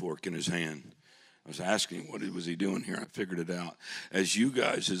tuning fork in his hand. I was asking what was he doing here. I figured it out. As you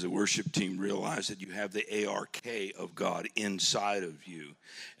guys as a worship team realize that you have the ARK of God inside of you,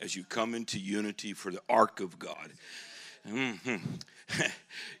 as you come into unity for the Ark of God,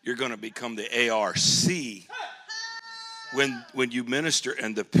 you're going to become the ARC when you minister,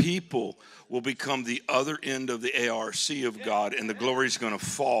 and the people will become the other end of the ARC of God, and the glory is going to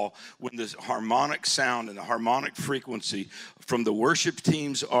fall when the harmonic sound and the harmonic frequency from the worship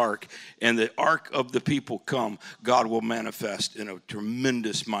team's ark and the ark of the people come. God will manifest in a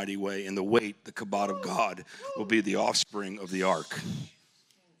tremendous, mighty way, and the weight, the kabod of God, will be the offspring of the ark.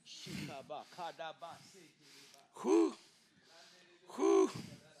 Whew. Whew.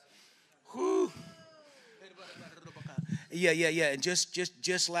 Whew. Yeah. And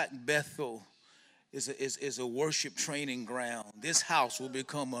just like Bethel is a worship training ground, this house will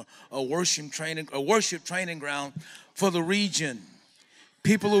become a worship training ground for the region.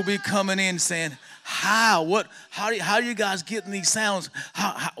 People will be coming in saying, how are you guys getting these sounds?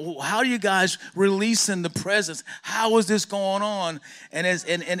 How are you guys releasing the presence? How is this going on? And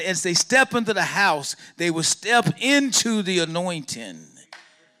as they step into the house, they will step into the anointing.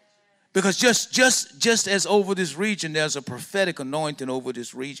 Because just as over this region, there's a prophetic anointing over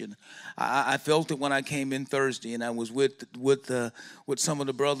this region. I felt it when I came in Thursday, and I was with some of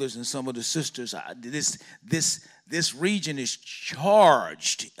the brothers and some of the sisters. This region is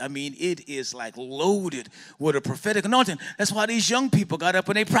charged. I mean, it is like loaded with a prophetic anointing. That's why these young people got up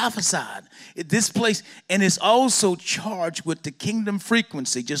and they prophesied. This place, and it's also charged with the kingdom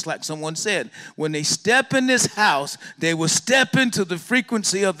frequency, just like someone said. When they step in this house, they will step into the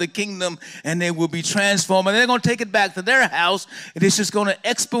frequency of the kingdom, and they will be transformed. And they're going to take it back to their house, and it's just going to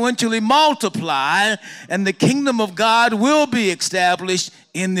exponentially multiply, and the kingdom of God will be established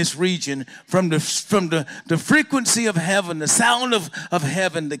in this region from the frequency of heaven, the sound of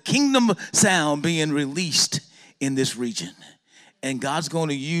heaven, the kingdom sound being released in this region. And God's going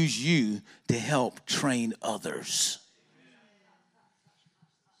to use you to help train others.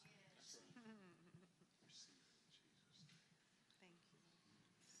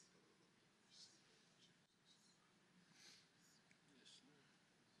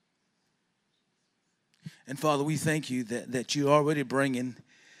 And Father, we thank you that you're already bringing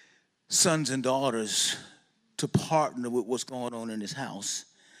sons and daughters to partner with what's going on in this house.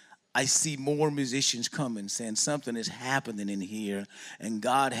 I see more musicians coming saying something is happening in here, and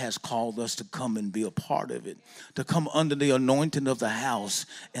God has called us to come and be a part of it, to come under the anointing of the house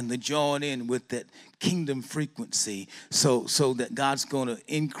and to join in with that kingdom frequency so that God's going to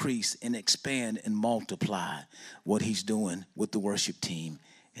increase and expand and multiply what he's doing with the worship team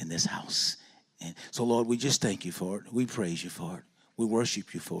in this house. And so, Lord, we just thank you for it. We praise you for it. We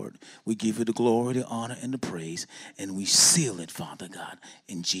worship you for it. We give you the glory, the honor, and the praise, and we seal it, Father God,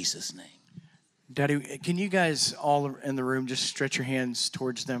 in Jesus' name. Daddy, can you guys all in the room just stretch your hands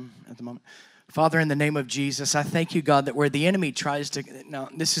towards them at the moment? Father, in the name of Jesus, I thank you, God, that where the enemy tries to, now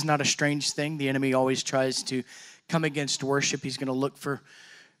this is not a strange thing. The enemy always tries to come against worship. He's going to look for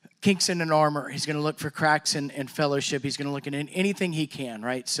kinks in an armor. He's going to look for cracks in fellowship. He's going to look at anything he can,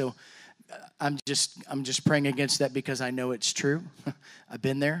 right? So I'm just praying against that because I know it's true. I've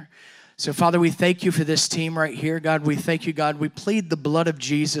been there. So, Father, we thank you for this team right here. God, we thank you, God. We plead the blood of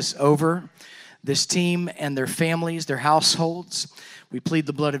Jesus over this team and their families, their households. We plead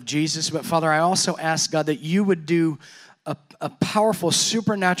the blood of Jesus. But, Father, I also ask, God, that you would do a powerful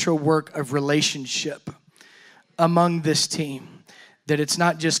supernatural work of relationship among this team. That it's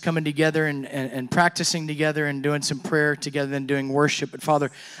not just coming together and practicing together and doing some prayer together and doing worship. But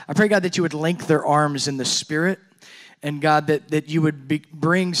Father, I pray, God, that you would link their arms in the Spirit. And God, that you would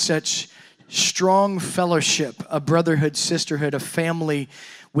bring such strong fellowship, a brotherhood, sisterhood, a family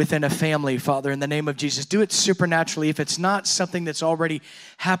within a family, Father, in the name of Jesus. Do it supernaturally. If it's not something that's already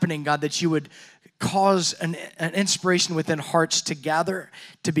happening, God, that you would cause an inspiration within hearts to gather,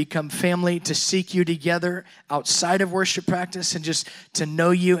 to become family, to seek you together outside of worship practice and just to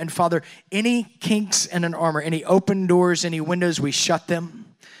know you. And Father, any kinks in an armor, any open doors, any windows, we shut them.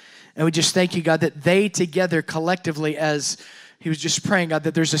 And we just thank you, God, that they together collectively, as he was just praying, God,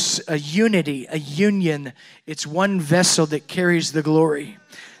 that there's a unity, a union. It's one vessel that carries the glory.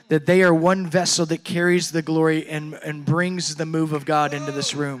 That they are one vessel that carries the glory and brings the move of God into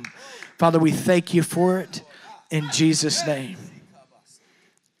this room. Father, we thank you for it in Jesus' name.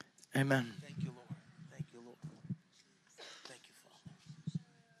 Amen. Thank you, Lord. Thank you, Lord. Thank you, Father.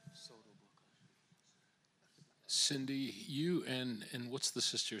 Cindy, you and what's the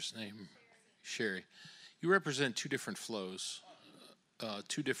sister's name? Sherry. You represent two different flows.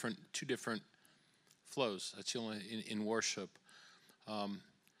 Two different flows. That's the only in worship.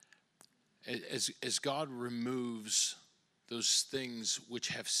 As God removes those things which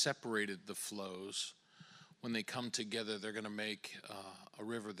have separated the flows, when they come together, they're going to make a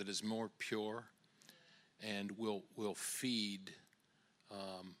river that is more pure and will feed,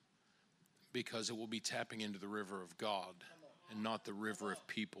 because it will be tapping into the river of God and not the river of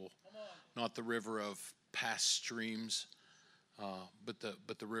people, not the river of past streams, but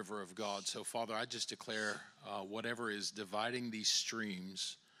the river of God. So, Father, I just declare whatever is dividing these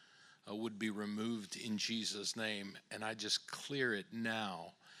streams would be removed in Jesus' name, and I just clear it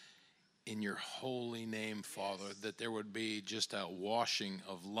now in your holy name, Father, that there would be just a washing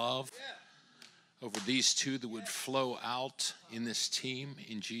of love over these two that would flow out in this team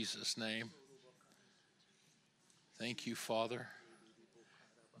in Jesus' name. Thank you, Father.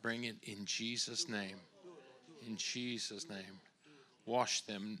 Bring it in Jesus' name. In Jesus' name. Wash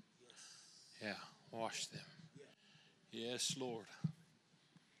them. Yeah, wash them. Yes, Lord.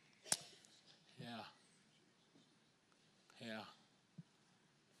 Yeah. Yeah.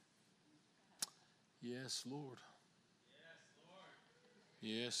 Yes, Lord.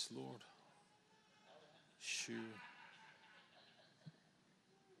 Yes, Lord. Sure.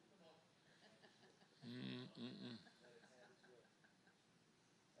 Mm-mm-mm.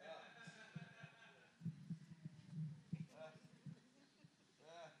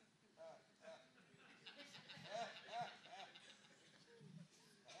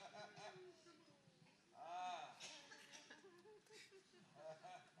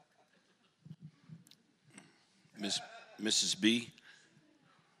 Mrs. B,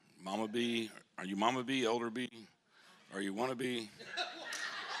 Mama B, are you Mama B, Elder B? Are you wanna be?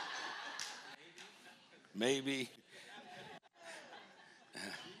 Maybe.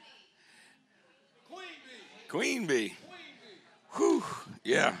 Queen Bee. Whew.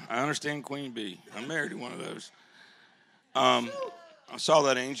 Yeah, I understand Queen Bee. I'm married to one of those. I saw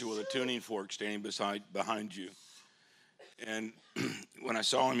that angel with a tuning fork standing behind you. And when I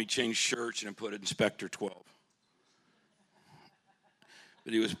saw him, he changed shirts and put Inspector 12.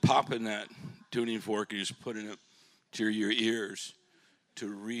 But he was popping that tuning fork and he was putting it to your ears to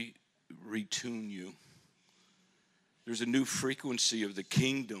retune you. There's a new frequency of the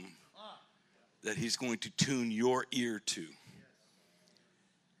kingdom that he's going to tune your ear to.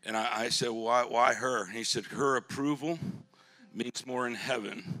 And I said, why her? And he said, her approval means more in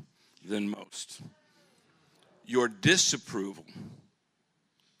heaven than most. Your disapproval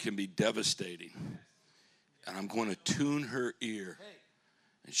can be devastating. And I'm going to tune her ear.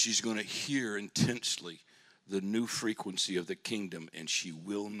 And she's going to hear intensely the new frequency of the kingdom. And she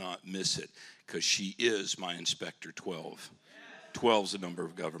will not miss it because she is my Inspector 12. 12 is the number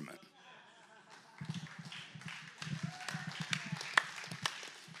of government.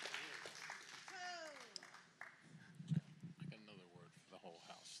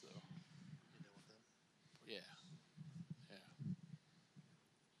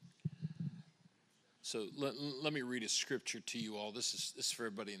 So let me read a scripture to you all. This is for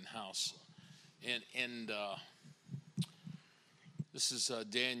everybody in the house, and this is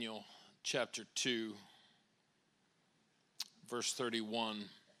Daniel chapter 2, verse 31. It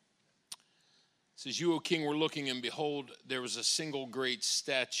says, "You, O king, were looking, and behold, there was a single great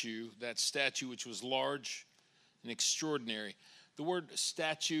statue. That statue which was large and extraordinary." The word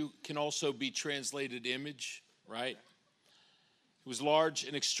statue can also be translated image, right? It was large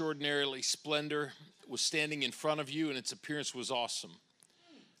and extraordinarily splendor, was standing in front of you, and its appearance was awesome.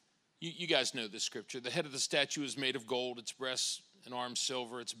 You guys know this scripture. The head of the statue is made of gold, its breasts and arms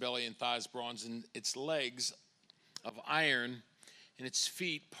silver, its belly and thighs bronze, and its legs of iron, and its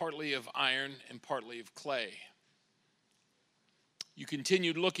feet partly of iron and partly of clay. You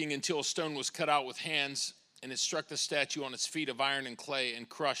continued looking until a stone was cut out with hands, and it struck the statue on its feet of iron and clay and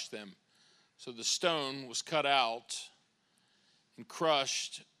crushed them. So the stone was cut out and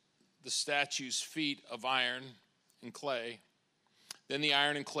crushed the statue's feet of iron and clay. Then the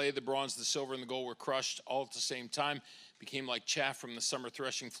iron and clay, the bronze, the silver, and the gold were crushed all at the same time, became like chaff from the summer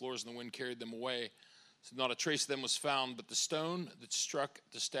threshing floors, and the wind carried them away. So not a trace of them was found, but the stone that struck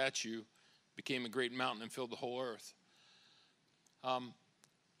the statue became a great mountain and filled the whole earth.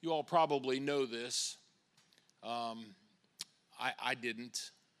 You all probably know this. I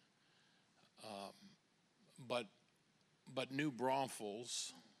didn't. But New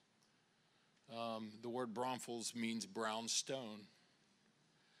Braunfels, the word Braunfels means brown stone.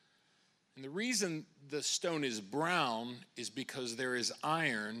 And the reason the stone is brown is because there is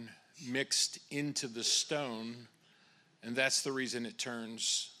iron mixed into the stone, and that's the reason it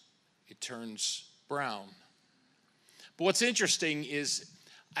turns brown. But what's interesting is,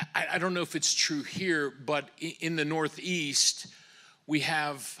 I don't know if it's true here, but in the Northeast, we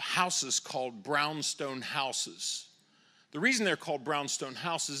have houses called brownstone houses. The reason they're called brownstone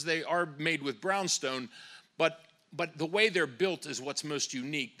houses, they are made with brownstone, but the way they're built is what's most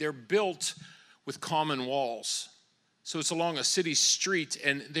unique. They're built with common walls. So it's along a city street,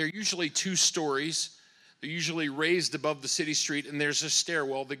 and they're usually 2 stories. They're usually raised above the city street, and there's a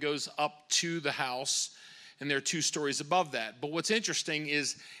stairwell that goes up to the house, and they're 2 stories above that. But what's interesting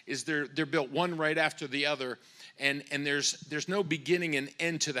is they're built one right after the other, and there's no beginning and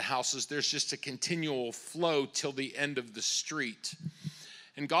end to the houses. There's just a continual flow till the end of the street.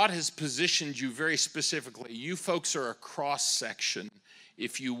 And God has positioned you very specifically. You folks are a cross-section,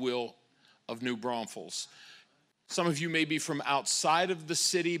 if you will, of New Braunfels. Some of you may be from outside of the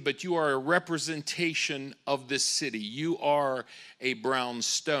city, but you are a representation of this city. You are a brown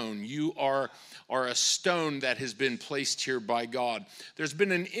stone. You are a stone that has been placed here by God. There's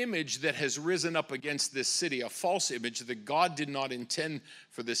been an image that has risen up against this city, a false image that God did not intend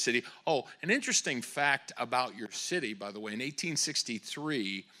for this city. Oh, an interesting fact about your city, by the way, in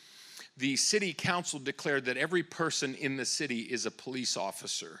 1863, the city council declared that every person in the city is a police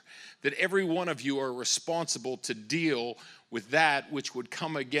officer, that every one of you are responsible to deal with that which would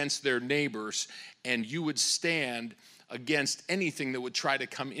come against their neighbors, and you would stand against anything that would try to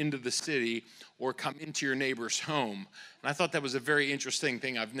come into the city or come into your neighbor's home. And I thought that was a very interesting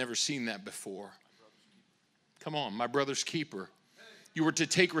thing. I've never seen that before. Come on, my brother's keeper. You were to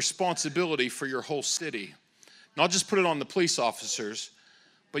take responsibility for your whole city, not just put it on the police officers,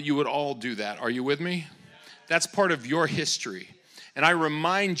 but you would all do that. Are you with me? That's part of your history. And I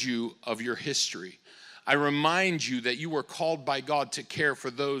remind you of your history. I remind you that you were called by God to care for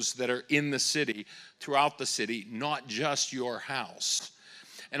those that are in the city, throughout the city, not just your house.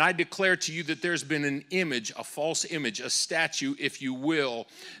 And I declare to you that there's been an image, a false image, a statue, if you will,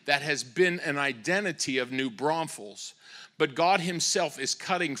 that has been an identity of New Braunfels. But God himself is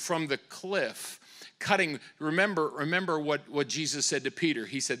cutting from the cliff. Remember what Jesus said to Peter.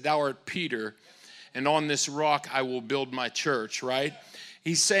 He said, "Thou art Peter, and on this rock I will build my church," right?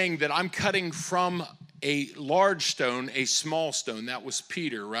 He's saying that I'm cutting from a large stone, a small stone. That was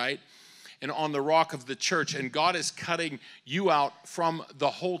Peter, right? And on the rock of the church. And God is cutting you out from the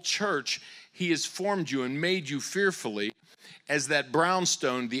whole church. He has formed you and made you fearfully. as that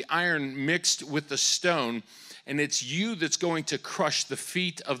brownstone, the iron mixed with the stone, and it's you that's going to crush the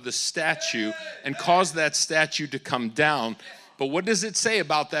feet of the statue and cause that statue to come down. But what does it say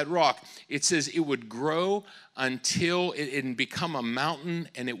about that rock? It says it would grow until it become a mountain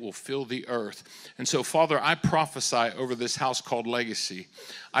and it will fill the earth. And so, Father, I prophesy over this house called Legacy.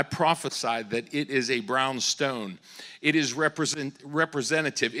 I prophesy that it is a brown stone. It is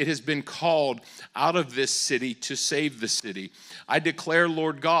representative. It has been called out of this city to save the city. I declare,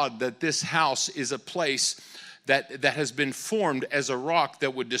 Lord God, that this house is a place that has been formed as a rock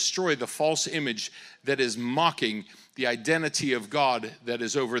that would destroy the false image that is mocking the identity of God that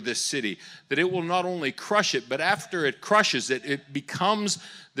is over this city. That it will not only crush it, but after it crushes it, it becomes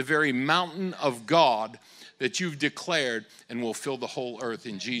the very mountain of God that you've declared and will fill the whole earth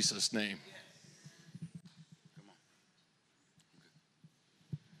in Jesus' name.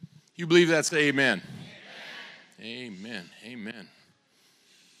 You believe that's amen? Amen. Amen.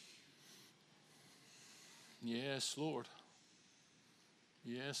 Yes, Lord.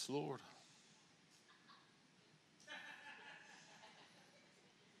 Yes, Lord.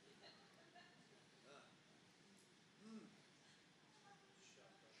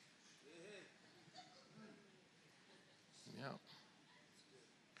 Yeah.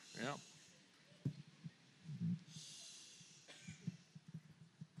 Yeah.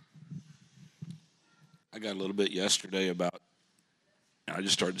 I got a little bit yesterday about, I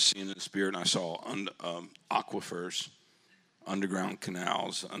just started seeing in the spirit, and I saw aquifers, underground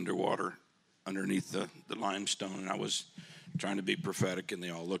canals, underwater, underneath the limestone, and I was trying to be prophetic, and they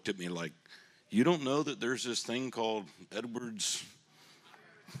all looked at me like, you don't know that there's this thing called Edwards?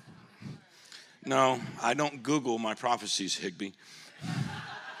 No, I don't Google my prophecies, Higbee.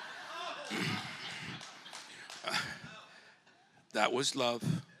 That was love.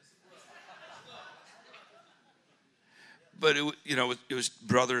 But it was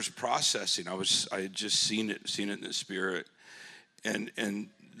brothers processing. I had just seen it in the spirit, and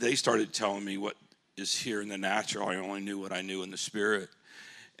they started telling me what is here in the natural. I only knew what I knew in the spirit,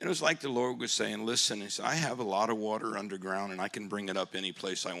 and it was like the Lord was saying, "Listen, he said, I have a lot of water underground, and I can bring it up any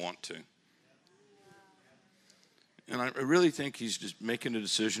place I want to." And I really think he's just making a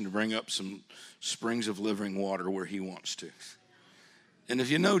decision to bring up some springs of living water where he wants to. And if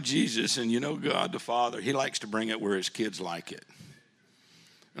you know Jesus and you know God the Father, he likes to bring it where his kids like it.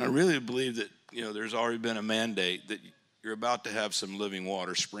 And I really believe that, there's already been a mandate that you're about to have some living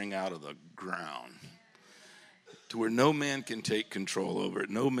water spring out of the ground to where no man can take control over it.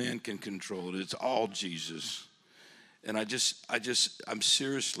 No man can control it. It's all Jesus. And I'm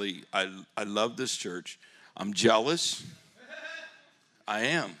seriously, I love this church. I'm jealous. I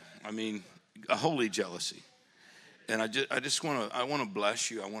am. I mean, a holy jealousy. And I want to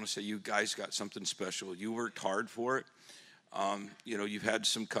bless you. I want to say you guys got something special. You worked hard for it. You've had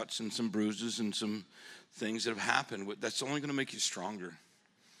some cuts and some bruises and some things that have happened. That's only going to make you stronger.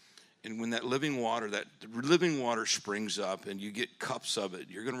 And when that living water springs up and you get cups of it,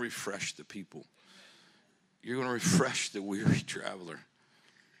 you're going to refresh the people. You're going to refresh the weary traveler.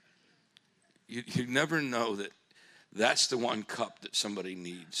 You never know that that's the one cup that somebody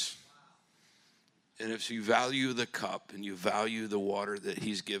needs. And if you value the cup and you value the water that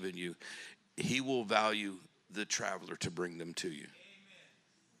he's given you, he will value the traveler to bring them to you.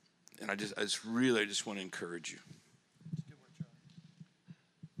 And I just want to encourage you.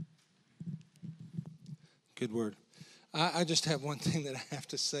 Good word. I just have one thing that I have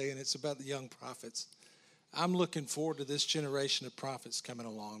to say, and it's about the young prophets. I'm looking forward to this generation of prophets coming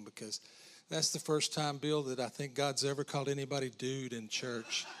along, because that's the first time, Bill, that I think God's ever called anybody dude in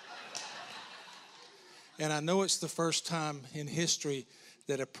church. And I know it's the first time in history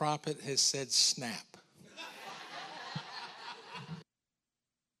that a prophet has said snap.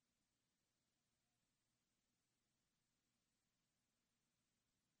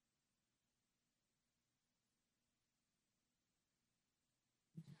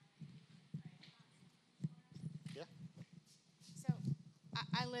 So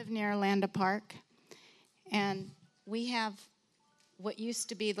I live near Orlando Park, and we have what used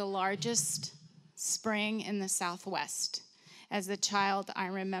to be the largest spring in the Southwest. As a child, I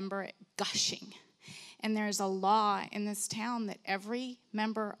remember it gushing. And there's a law in this town that every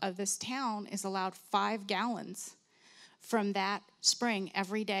member of this town is allowed 5 gallons from that spring.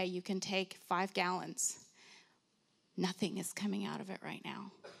 Every day you can take 5 gallons. Nothing is coming out of it right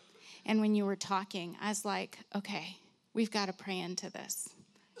now. And when you were talking, I was like, okay, we've got to pray into this.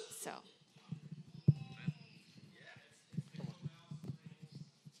 So.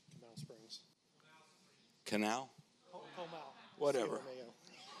 Canal? Whatever.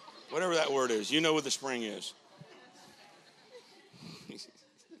 Whatever that word is. You know what the spring is.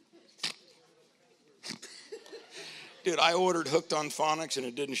 Dude, I ordered Hooked on Phonics and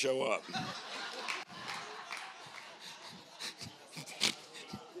it didn't show up.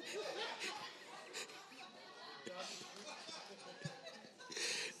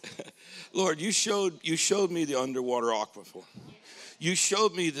 Lord, you showed me the underwater aquifer. You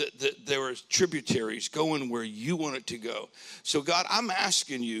showed me that there were tributaries going where you want it to go. So God, I'm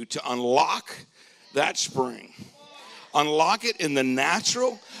asking you to unlock that spring. Unlock it in the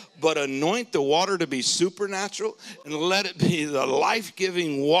natural, but anoint the water to be supernatural and let it be the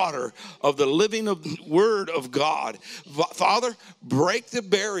life-giving water of the living word of God. Father, break the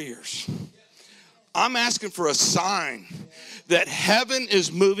barriers. I'm asking for a sign that heaven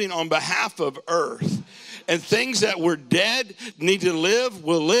is moving on behalf of earth. And things that were dead need to live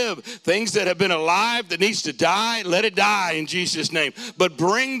will live. Things that have been alive that needs to die, let it die in Jesus' name. But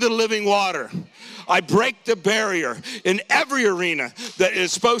bring the living water. I break the barrier in every arena that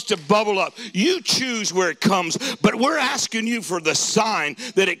is supposed to bubble up. You choose where it comes, but we're asking you for the sign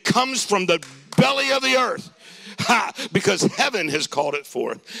that it comes from the belly of the earth. Because heaven has called it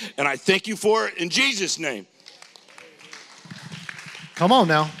forth. And I thank you for it in Jesus' name. Come on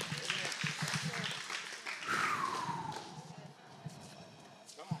now.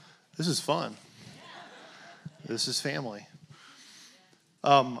 This is fun. This is family.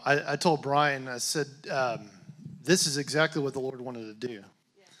 I told Brian, I said, this is exactly what the Lord wanted to do.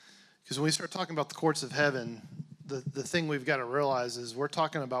 Because when we start talking about the courts of heaven, the thing we've got to realize is we're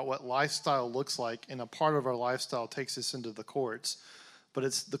talking about what lifestyle looks like, and a part of our lifestyle takes us into the courts.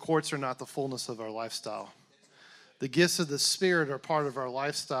 But the courts are not the fullness of our lifestyle. The gifts of the Spirit are part of our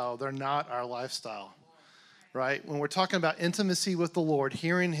lifestyle. They're not our lifestyle. Right? When we're talking about intimacy with the Lord,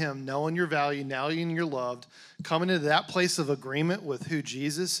 hearing Him, knowing your value, knowing you're loved, coming into that place of agreement with who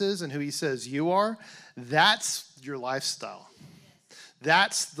Jesus is and who He says you are, that's your lifestyle.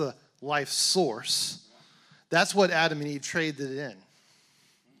 That's the life source. That's what Adam and Eve traded in.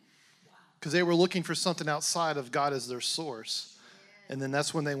 Because they were looking for something outside of God as their source. And then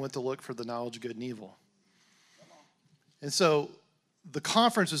that's when they went to look for the knowledge of good and evil. And so the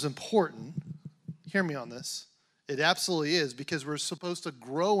conference is important. Hear me on this. It absolutely is, because we're supposed to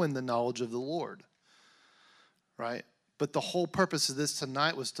grow in the knowledge of the Lord, right? But the whole purpose of this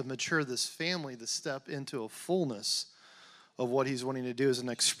tonight was to mature this family to step into a fullness of what He's wanting to do as an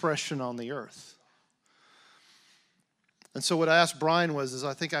expression on the earth. And so what I asked Brian was,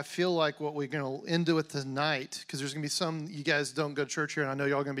 I feel like what we're going to end with tonight, because there's going to be some, you guys don't go to church here, and I know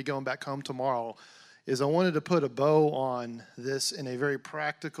y'all going to be going back home tomorrow, is I wanted to put a bow on this in a very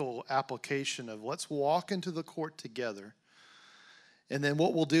practical application of let's walk into the court together. And then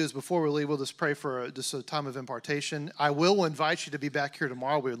what we'll do is before we leave, we'll just pray for just a time of impartation. I will invite you to be back here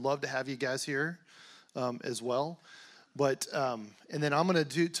tomorrow. We would love to have you guys here as well. But, and then I'm going to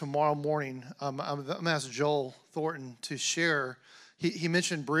do tomorrow morning, I'm going to ask Joel Thornton to share. He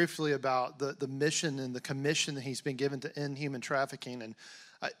mentioned briefly about the mission and the commission that he's been given to end human trafficking. And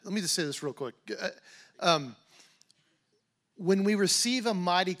let me just say this real quick. When we receive a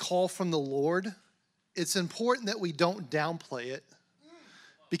mighty call from the Lord, it's important that we don't downplay it,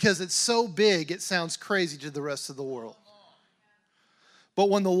 because it's so big it sounds crazy to the rest of the world. But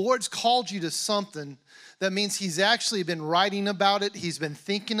when the Lord's called you to something, that means He's actually been writing about it. He's been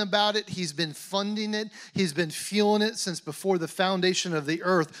thinking about it. He's been funding it. He's been fueling it since before the foundation of the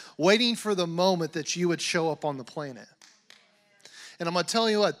earth, waiting for the moment that you would show up on the planet. And I'm going to tell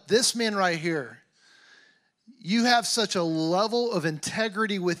you what, this man right here, you have such a level of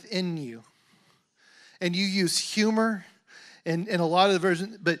integrity within you. And you use humor and a lot of the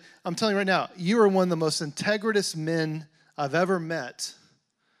versions, but I'm telling you right now, you are one of the most integritous men I've ever met,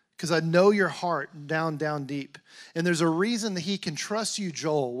 because I know your heart down deep. And there's a reason that He can trust you,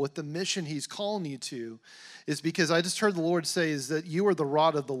 Joel, with the mission He's calling you to, is because I just heard the Lord say is that you are the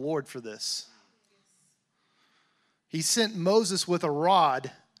rod of the Lord for this. He sent Moses with a rod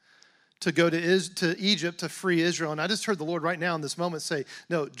to go to Egypt to free Israel. And I just heard the Lord right now in this moment say,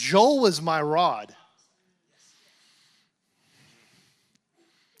 no, Joel is my rod.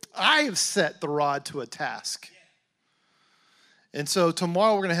 I have set the rod to a task. And so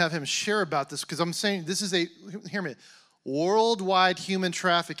tomorrow we're going to have him share about this, because I'm saying this is hear me, worldwide human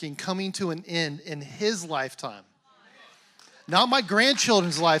trafficking coming to an end in his lifetime. Not my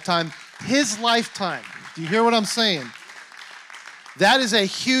grandchildren's lifetime, his lifetime. Do you hear what I'm saying? That is a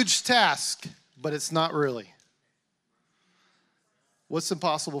huge task, but it's not really. What's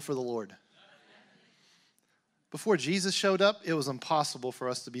impossible for the Lord? Before Jesus showed up, it was impossible for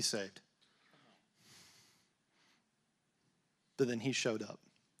us to be saved. But then He showed up.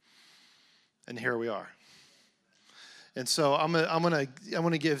 And here we are. And so I'm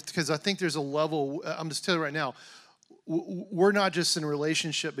gonna give, because I think there's a level, I'm just telling you right now, we're not just in a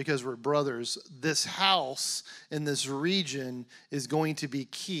relationship because we're brothers. This house in this region is going to be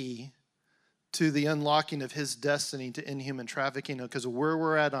key to the unlocking of his destiny to end human trafficking, because where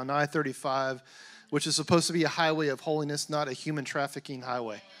we're at on I-35, which is supposed to be a highway of holiness, not a human trafficking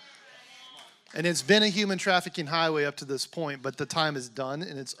highway. And it's been a human trafficking highway up to this point, but the time is done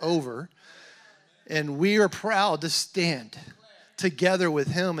and it's over. And we are proud to stand together with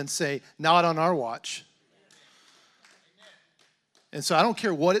him and say, not on our watch. And so I don't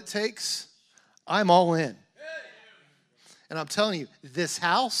care what it takes, I'm all in. And I'm telling you, this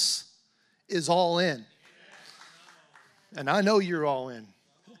house is all in. And I know you're all in.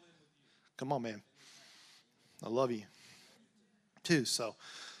 Come on, man. I love you too, so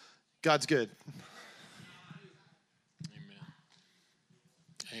God's good.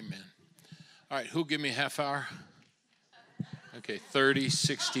 Amen. All right, who'll give me a half hour? Okay, 30,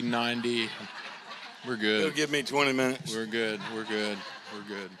 60, 90. We're good. He'll give me 20 minutes. We're good. We're good. We're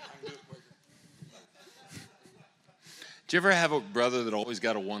good. Do you ever have a brother that always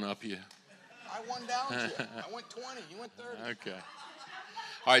got to one-up you? I won down to it. I went 20. You went 30. Okay.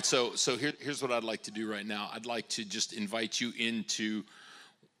 All right, so here's what I'd like to do right now. I'd like to just invite you into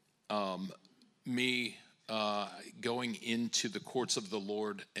me going into the courts of the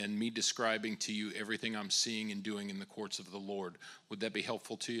Lord and me describing to you everything I'm seeing and doing in the courts of the Lord. Would that be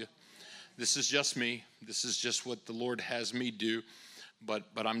helpful to you? This is just me. This is just what the Lord has me do, but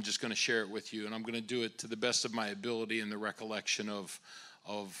I'm just going to share it with you, and I'm going to do it to the best of my ability and the recollection of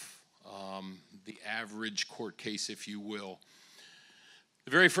the average court case, if you will.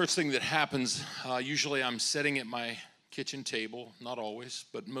 The very first thing that happens, usually I'm sitting at my kitchen table, not always,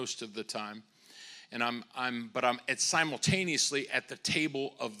 but most of the time, and I'm simultaneously at the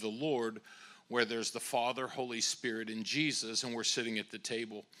table of the Lord, where there's the Father, Holy Spirit, and Jesus, and we're sitting at the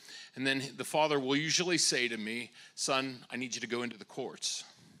table. And then the Father will usually say to me, "Son, I need you to go into the courts."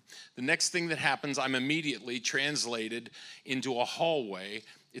 The next thing that happens, I'm immediately translated into a hallway.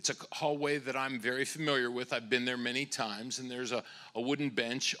 It's a hallway that I'm very familiar with. I've been there many times, and there's a wooden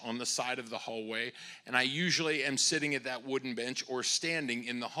bench on the side of the hallway, and I usually am sitting at that wooden bench or standing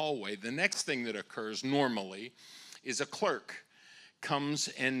in the hallway. The next thing that occurs normally is a clerk comes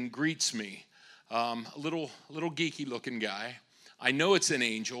and greets me. A little geeky looking guy. I know it's an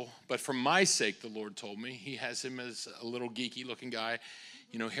angel, but for my sake, the Lord told me, he has him as a little geeky looking guy,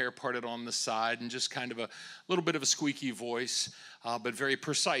 hair parted on the side and just kind of a little bit of a squeaky voice, but very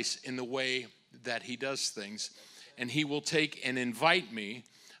precise in the way that he does things. And he will take and invite me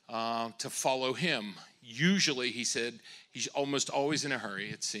to follow him. Usually, he said, he's almost always in a hurry,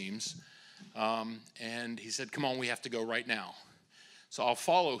 it seems. And he said, "Come on, we have to go right now." So I'll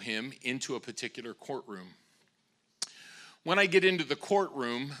follow him into a particular courtroom. When I get into the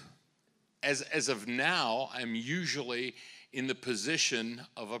courtroom, as of now, I'm usually in the position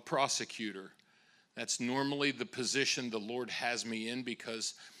of a prosecutor. That's normally the position the Lord has me in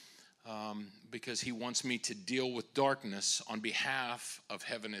because he wants me to deal with darkness on behalf of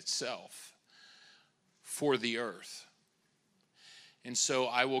heaven itself for the earth. And so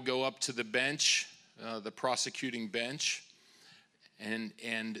I will go up to the bench, the prosecuting bench,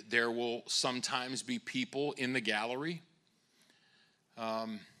 and there will sometimes be people in the gallery,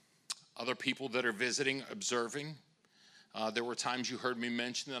 other people that are visiting, observing. There were times you heard me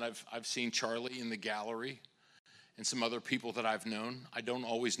mention that I've seen Charlie in the gallery and some other people that I've known. I don't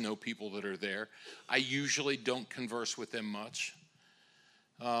always know people that are there. I usually don't converse with them much.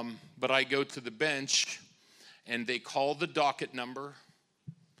 But I go to the bench, and they call the docket number.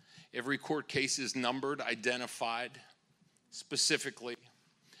 Every court case is numbered, identified specifically.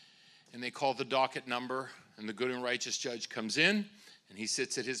 And they call the docket number, and the good and righteous judge comes in, and he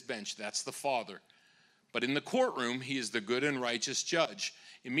sits at his bench. That's the Father. But in the courtroom, he is the good and righteous judge.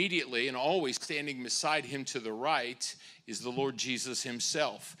 Immediately, and always standing beside him to the right, is the Lord Jesus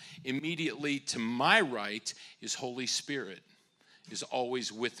himself. Immediately to my right is Holy Spirit, is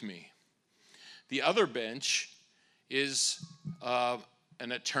always with me. The other bench is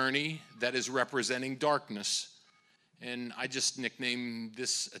an attorney that is representing darkness. And I just nicknamed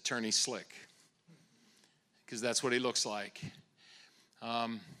this attorney Slick, because that's what he looks like.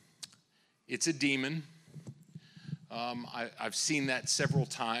 It's a demon. I've seen that several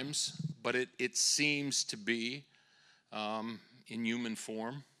times, but it seems to be in human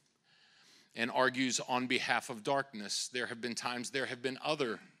form and argues on behalf of darkness. There have been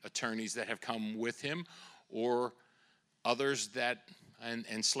other attorneys that have come with him, or others that,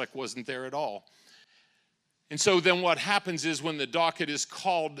 and Slick wasn't there at all. And so then what happens is when the docket is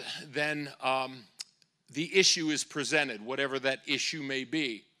called, then the issue is presented, whatever that issue may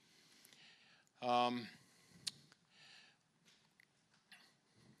be.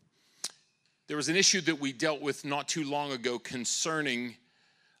 There was an issue that we dealt with not too long ago concerning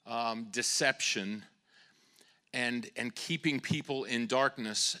deception and keeping people in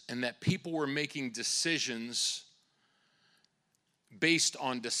darkness, and that people were making decisions based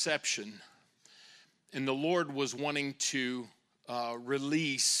on deception. And the Lord was wanting to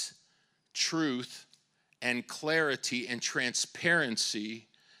release truth and clarity and transparency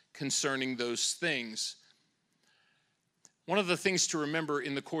concerning those things. One of the things to remember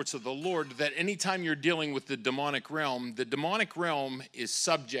in the courts of the Lord, that anytime you're dealing with the demonic realm is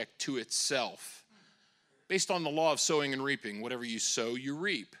subject to itself. Based on the law of sowing and reaping, whatever you sow, you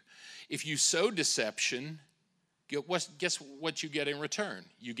reap. If you sow deception, guess what you get in return?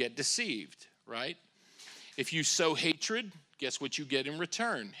 You get deceived, right? If you sow hatred, guess what you get in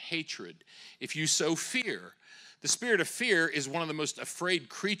return? Hatred. If you sow fear, the spirit of fear is one of the most afraid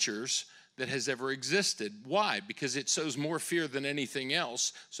creatures that has ever existed. Why? Because it sows more fear than anything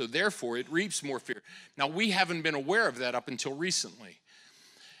else, so therefore it reaps more fear. Now, we haven't been aware of that up until recently.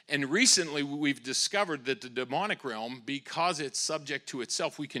 And recently we've discovered that the demonic realm, because it's subject to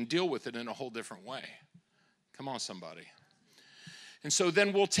itself, we can deal with it in a whole different way. Come on, somebody. And so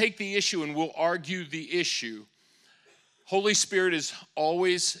then we'll take the issue and we'll argue the issue. Holy Spirit is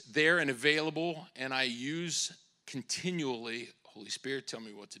always there and available, and I use continually, Holy Spirit, tell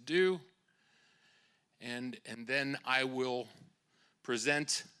me what to do. And then I will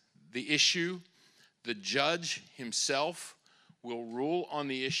present the issue. The judge himself will rule on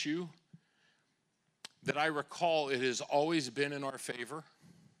the issue. That I recall, it has always been in our favor.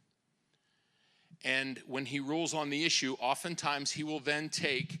 And when he rules on the issue, oftentimes he will then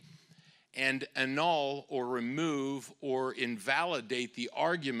take and annul or remove or invalidate the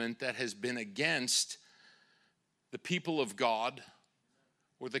argument that has been against the people of God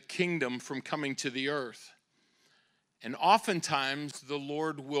or the kingdom from coming to the earth. And oftentimes the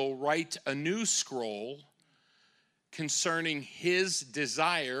Lord will write a new scroll concerning his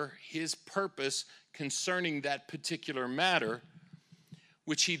desire, his purpose concerning that particular matter,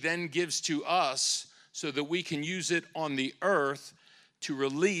 which he then gives to us so that we can use it on the earth to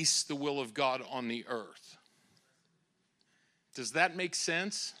release the will of God on the earth. Does that make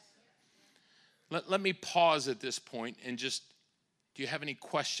sense? Let me pause at this point and just, do you have any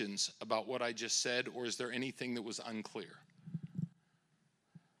questions about what I just said, or is there anything that was unclear?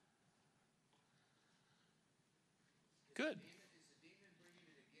 Good.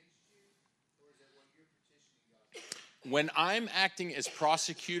 When I'm acting as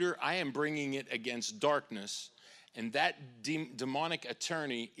prosecutor, I am bringing it against darkness, and that demonic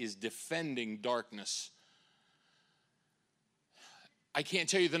attorney is defending darkness. I can't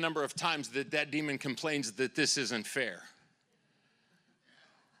tell you the number of times that that demon complains that this isn't fair.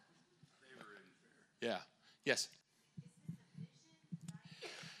 Yeah. Yes.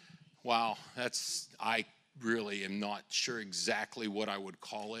 Wow, I really am not sure exactly what I would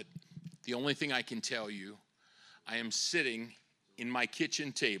call it. The only thing I can tell you, I am sitting in my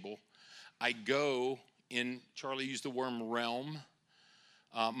kitchen table. I go in, Charlie used the word realm.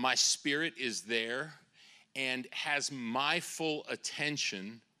 My spirit is there and has my full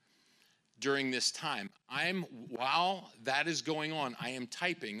attention during this time. While that is going on, I am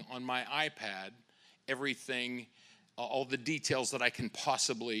typing on my iPad everything, all the details that I can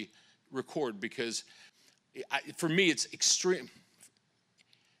possibly record, because for me it's extreme.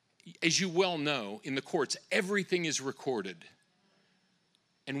 As you well know, in the courts, everything is recorded.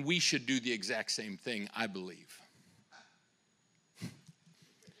 And we should do the exact same thing, I believe.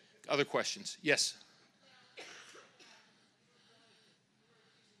 Other questions? Yes.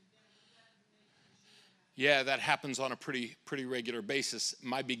 Yeah, that happens on a pretty regular basis.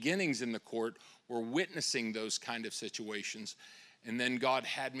 My beginnings in the court were witnessing those kind of situations. And then God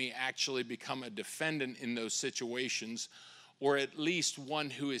had me actually become a defendant in those situations, or at least one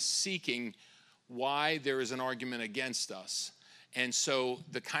who is seeking why there is an argument against us. And so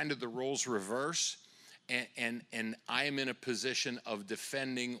the roles reverse, and I am in a position of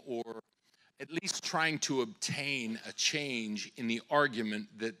defending, or at least trying to obtain a change in the argument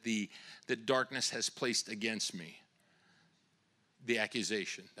that darkness has placed against me. The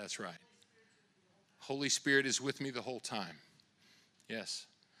accusation, that's right. Holy Spirit is with me the whole time. Yes.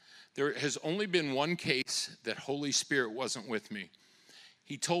 There has only been one case that Holy Spirit wasn't with me.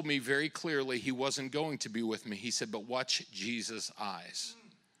 He told me very clearly he wasn't going to be with me. He said, but watch Jesus' eyes.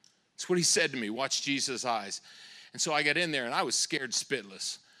 That's what he said to me, watch Jesus' eyes. And so I got in there and I was scared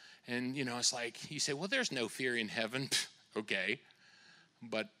spitless. And, it's like, you say, well, there's no fear in heaven. Okay.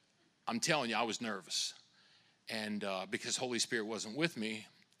 But I'm telling you, I was nervous. And because Holy Spirit wasn't with me.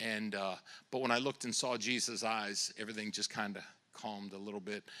 And but when I looked and saw Jesus' eyes, everything just kind of calmed a little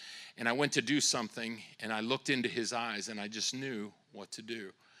bit. And I went to do something, and I looked into his eyes, and I just knew what to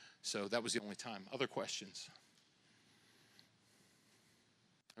do. So that was the only time. Other questions?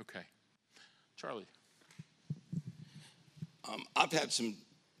 Okay. Charlie. I've had some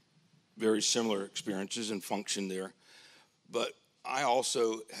very similar experiences and function there, but I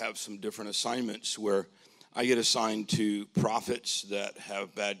also have some different assignments where I get assigned to prophets that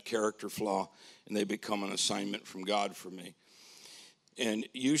have bad character flaw, and they become an assignment from God for me. And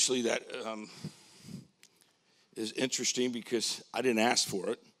usually that is interesting because I didn't ask for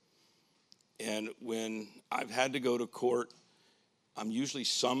it. And when I've had to go to court, I'm usually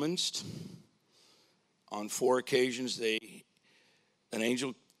summoned. On 4 occasions, an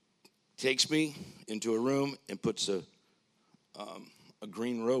angel takes me into a room and puts a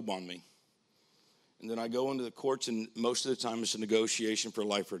green robe on me. And then I go into the courts, and most of the time it's a negotiation for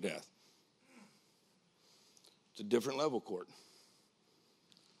life or death. It's a different level court.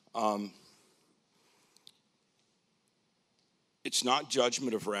 It's not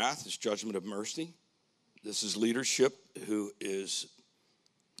judgment of wrath, it's judgment of mercy. This is leadership who is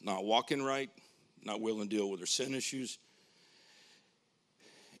not walking right, not willing to deal with their sin issues.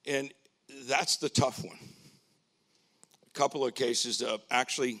 And that's the tough one. A couple of cases,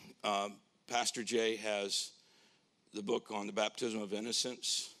 Pastor Jay has the book on the baptism of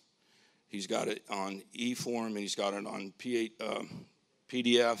innocence. He's got it on e-form, and he's got it on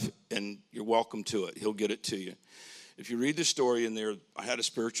PDF, and you're welcome to it. He'll get it to you. If you read the story in there, I had a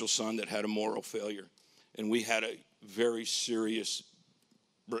spiritual son that had a moral failure, and we had a very serious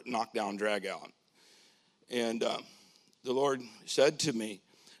knockdown, drag out. And the Lord said to me,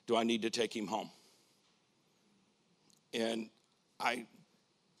 do I need to take him home? And I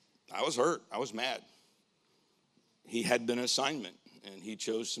was hurt. I was mad. He had been an assignment, and he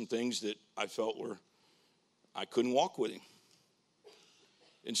chose some things that I felt I couldn't walk with him.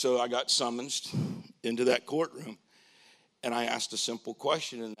 And so I got summoned into that courtroom, and I asked a simple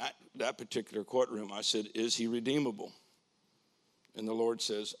question in that particular courtroom. I said, is he redeemable? And the Lord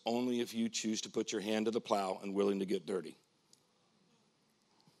says, only if you choose to put your hand to the plow and willing to get dirty.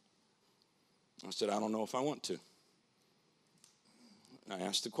 I said, I don't know if I want to. And I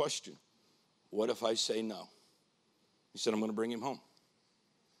asked the question, what if I say no? He said, I'm going to bring him home.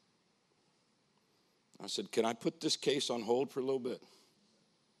 I said, can I put this case on hold for a little bit?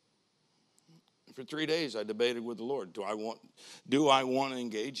 And for 3 days, I debated with the Lord, do I want to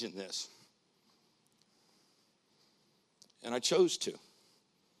engage in this? And I chose to.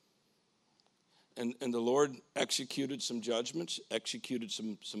 And the Lord executed some judgments, executed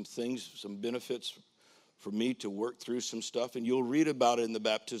some things, some benefits for me to work through some stuff. And you'll read about it in the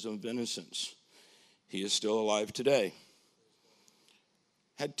baptism of innocence. He is still alive today.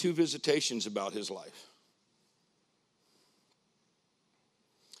 Had 2 visitations about his life.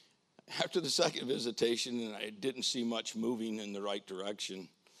 After the second visitation, and I didn't see much moving in the right direction,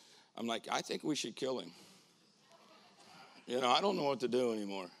 I'm like, I think we should kill him. I don't know what to do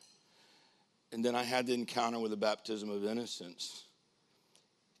anymore. And then I had the encounter with the baptism of innocence.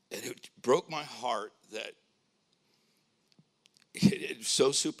 And it broke my heart that it's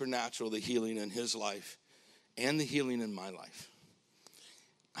so supernatural, the healing in his life and the healing in my life.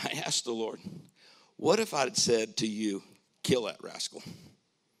 I asked the Lord, what if I had said to you, kill that rascal?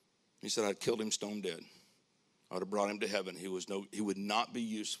 He said, I'd killed him stone dead. I would have brought him to heaven. He would not be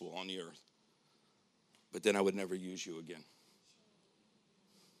useful on the earth. But then I would never use you again.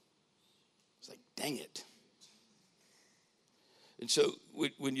 It's like, dang it. And so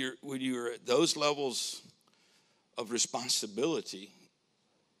when you're at those levels of responsibility,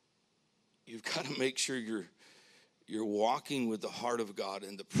 you've got to make sure you're walking with the heart of God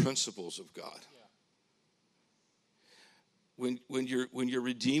and the principles of God. Yeah. When you're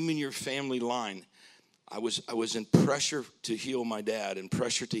redeeming your family line, I was in pressure to heal my dad and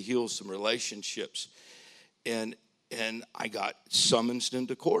pressure to heal some relationships, and I got summoned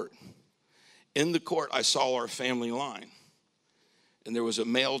into court. In the court, I saw our family line. And there was a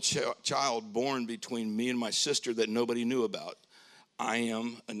male child born between me and my sister that nobody knew about. I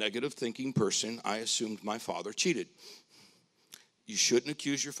am a negative thinking person. I assumed my father cheated. You shouldn't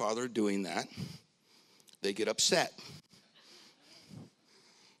accuse your father of doing that. They get upset.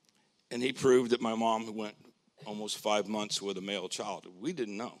 And he proved that my mom went almost 5 months with a male child. We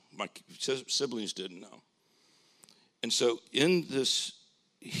didn't know. My siblings didn't know. And so in this,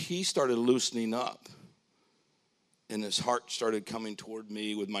 he started loosening up. And his heart started coming toward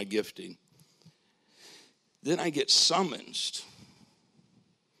me with my gifting. Then I get summoned.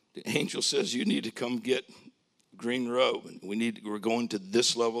 The angel says, you need to come get green robe. And we're going to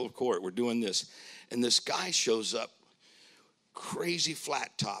this level of court. We're doing this. And this guy shows up crazy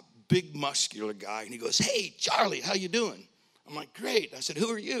flat top, big muscular guy. And he goes, "Hey, Charlie, how you doing?" I'm like, "Great." I said, "Who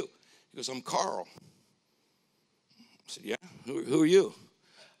are you?" He goes, "I'm Carl." I said, "Yeah, who are you?"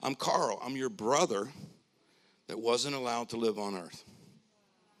 "I'm Carl. I'm your brother that wasn't allowed to live on earth.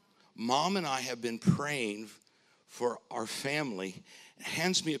 Mom and I have been praying for our family."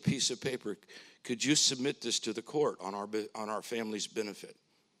 Hands me a piece of paper. "Could you submit this to the court on our family's benefit?"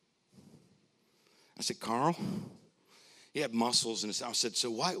 I said, "Carl," he had muscles in his. I said,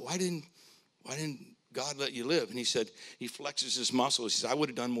 "So why didn't God let you live?" And he said, he flexes his muscles. He says, "I would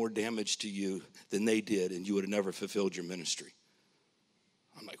have done more damage to you than they did, and you would have never fulfilled your ministry."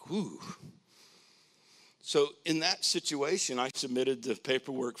 I'm like, whoo. So in that situation, I submitted the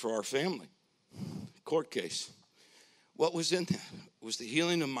paperwork for our family court case. What was in that was the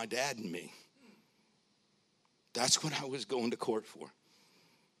healing of my dad and me. That's what I was going to court for.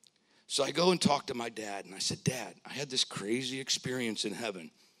 So I go and talk to my dad, and I said, "Dad, I had this crazy experience in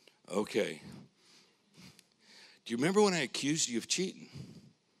heaven." "Okay. Do you remember when I accused you of cheating?"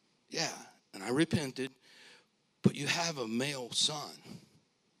 "Yeah, and I repented, but you have a male son."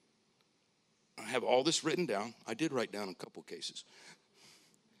 I have all this written down. I did write down a couple cases.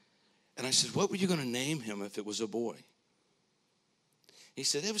 And I said, "What were you going to name him if it was a boy?" He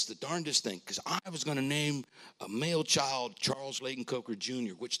said, "It was the darndest thing, because I was going to name a male child Charles Layton Coker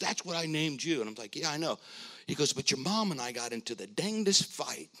Jr., which that's what I named you." And I'm like, "Yeah, I know." He goes, "But your mom and I got into the dangest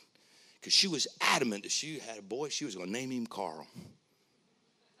fight, because she was adamant that she had a boy. She was going to name him Carl."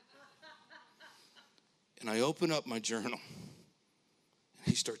 And I open up my journal, and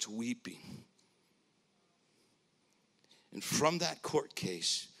he starts weeping. And from that court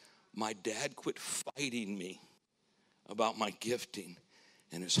case, my dad quit fighting me about my gifting,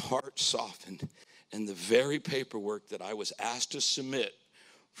 and his heart softened. And the very paperwork that I was asked to submit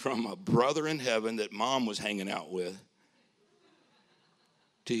from a brother in heaven that Mom was hanging out with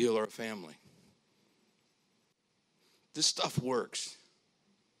to heal our family. This stuff works.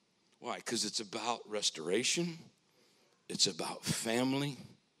 Why? Because it's about restoration, it's about family,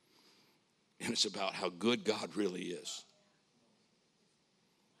 and it's about how good God really is.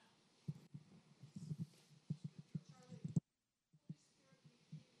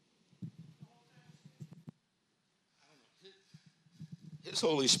 His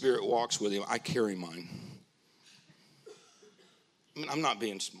Holy Spirit walks with him. I carry mine. I mean, I'm not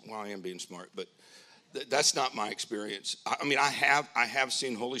being, well, I am being smart, but that's not my experience. I mean, I have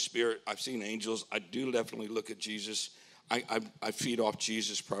seen Holy Spirit. I've seen angels. I do definitely look at Jesus. I feed off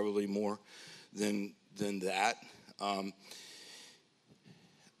Jesus probably more than that. I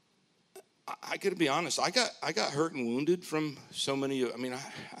got to be honest. I got hurt and wounded from so many. I mean,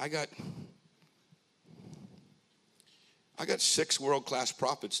 I got 6 world-class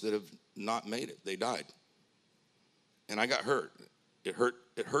prophets that have not made it. They died. And I got hurt. It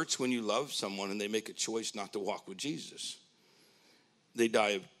hurts when you love someone and they make a choice not to walk with Jesus. They die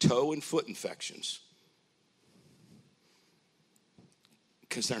of toe and foot infections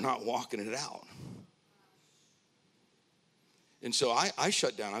because they're not walking it out. And so I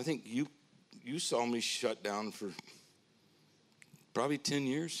shut down. I think you saw me shut down for probably 10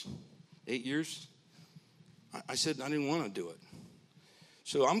 years, 8 years. I said I didn't want to do it.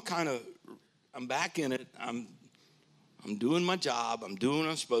 So I'm back in it. I'm doing my job. I'm doing what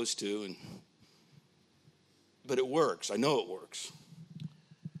I'm supposed to. But it works. I know it works.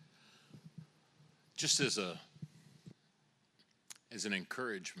 Just as an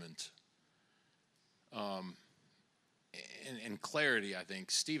encouragement, and clarity, I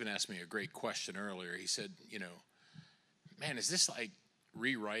think Stephen asked me a great question earlier. He said, "Man, is this like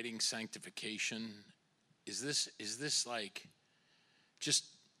rewriting sanctification? Is this like just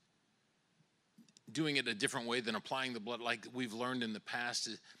doing it a different way than applying the blood like we've learned in the past?"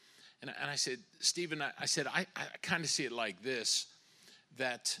 And I said, "Stephen, I said, I kind of see it like this,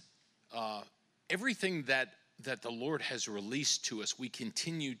 that everything that the Lord has released to us, we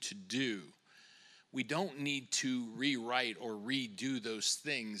continue to do. We don't need to rewrite or redo those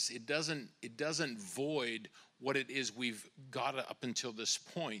things. It doesn't void what it is we've got up until this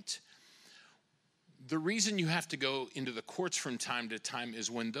point. The reason you have to go into the courts from time to time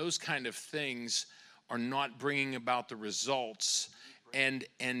is when those kind of things are not bringing about the results, and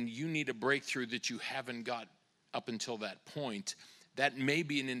you need a breakthrough that you haven't got up until that point. That may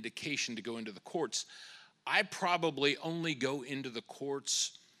be an indication to go into the courts. I probably only go into the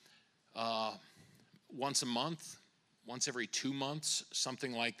courts once a month, once every 2 months,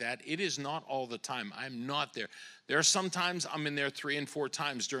 something like that. It is not all the time. I'm not there. There are some times I'm in there 3 and 4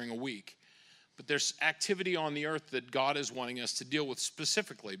 times during a week. But there's activity on the earth that God is wanting us to deal with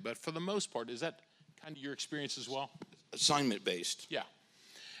specifically. But for the most part, is that kind of your experience as well? assignment based. Yeah.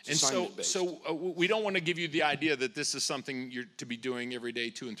 And so we don't want to give you the idea that this is something you're to be doing every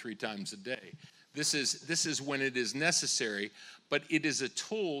day, 2 and 3 times a day. This is when it is necessary, but it is a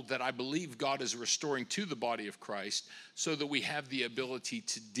tool that I believe God is restoring to the body of Christ so that we have the ability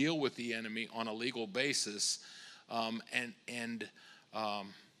to deal with the enemy on a legal basis, and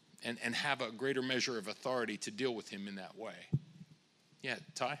have a greater measure of authority to deal with him in that way. Yeah,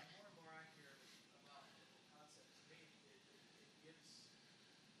 Ty?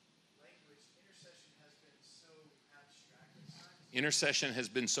 Intercession has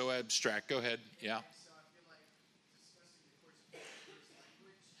been so abstract. Go ahead. Yeah.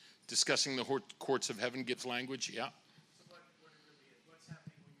 Discussing the courts of heaven gives language. Yeah.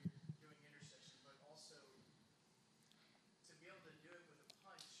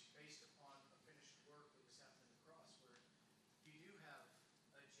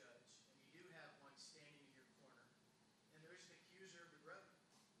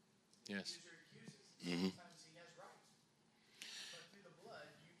 Yes. Mm-hmm.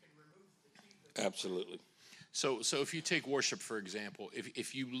 Absolutely. So if you take worship, for example,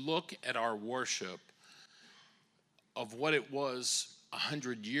 if you look at our worship of what it was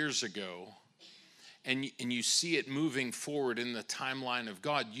 100 years ago, and you see it moving forward in the timeline of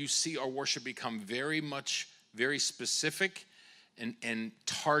God, you see our worship become very specific and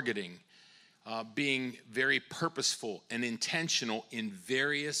targeting, being very purposeful and intentional in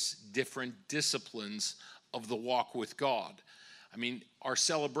various different disciplines of the walk with God. I mean, our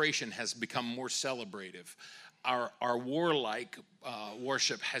celebration has become more celebrative. Our warlike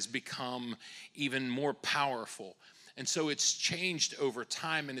worship has become even more powerful. And so it's changed over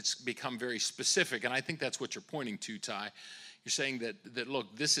time, and it's become very specific. And I think that's what you're pointing to, Ty. You're saying that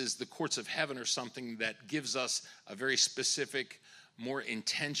look, this is the courts of heaven or something that gives us a very specific, more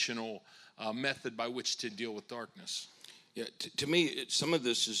intentional method by which to deal with darkness. Yeah, to me, some of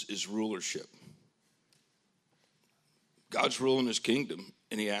this is rulership. God's ruling his kingdom,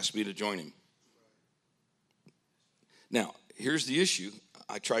 and he asked me to join him. Now, here's the issue.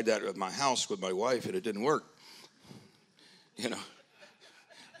 I tried that at my house with my wife, and it didn't work. You know,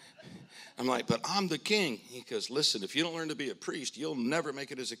 I'm like, but I'm the king. He goes, listen, if you don't learn to be a priest, you'll never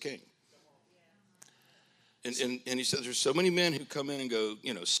make it as a king. And he says, there's so many men who come in and go,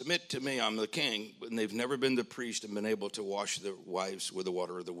 submit to me, I'm the king, and they've never been the priest and been able to wash their wives with the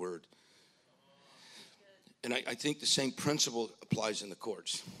water of the word. And I think the same principle applies in the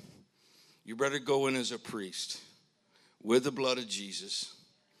courts. You better go in as a priest with the blood of Jesus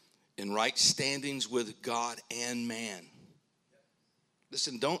in right standings with God and man.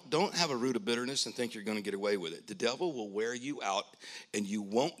 Listen, don't have a root of bitterness and think you're going to get away with it. The devil will wear you out, and you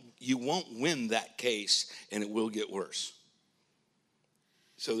won't win that case, and it will get worse.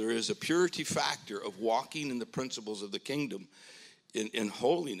 So there is a purity factor of walking in the principles of the kingdom in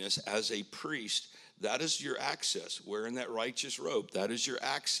holiness as a priest. That is your access. Wearing that righteous robe, that is your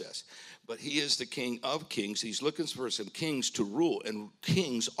access. But he is the King of kings. He's looking for some kings to rule, and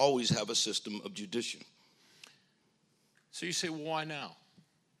kings always have a system of judiction. So you say, well, why now?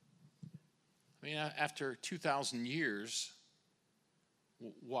 I mean, after 2,000 years,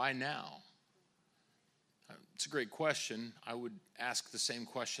 why now? It's a great question. I would ask the same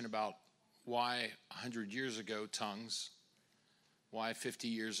question about why 100 years ago, tongues? Why 50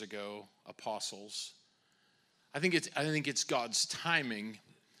 years ago, apostles? I think it's God's timing.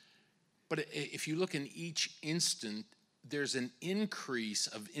 But if you look in each instant, there's an increase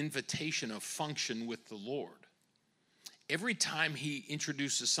of invitation of function with the Lord. Every time he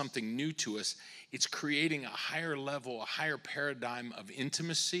introduces something new to us, it's creating a higher level, a higher paradigm of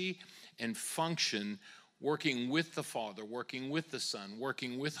intimacy and function, working with the Father, working with the Son,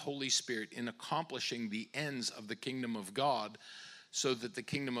 working with Holy Spirit in accomplishing the ends of the kingdom of God, so that the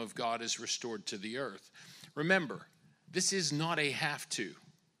kingdom of God is restored to the earth. Remember, this is not a have to.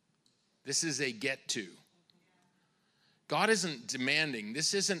 This is a get to. God isn't demanding.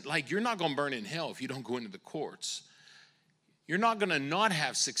 This isn't like you're not going to burn in hell if you don't go into the courts. You're not going to not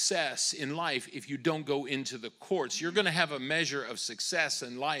have success in life if you don't go into the courts. You're going to have a measure of success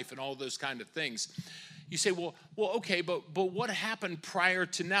in life and all those kind of things. You say, well, okay, but what happened prior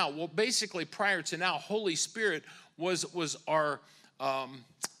to now? Well, basically, prior to now, Holy Spirit was our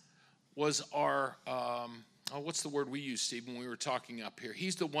what's the word we use, Steve, when we were talking up here?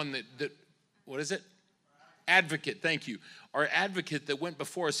 He's the one that what is it? Advocate, thank you. Our advocate that went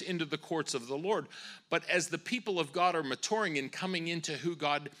before us into the courts of the Lord. But as the people of God are maturing and coming into who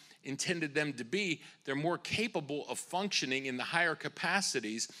God intended them to be, they're more capable of functioning in the higher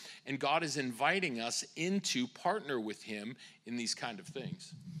capacities, and God is inviting us in to partner with him in these kind of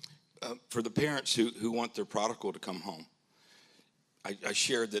things. for the parents who want their prodigal to come home, I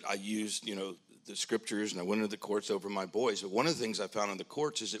shared that I used, the scriptures, and I went into the courts over my boys. But one of the things I found in the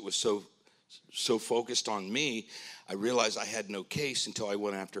courts is it was so focused on me, I realized I had no case until I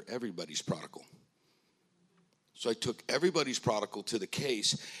went after everybody's prodigal. So I took everybody's prodigal to the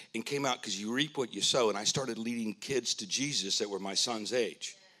case and came out, because you reap what you sow, and I started leading kids to Jesus that were my son's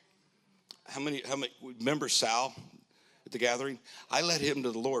age. How many remember Sal at the gathering? I led him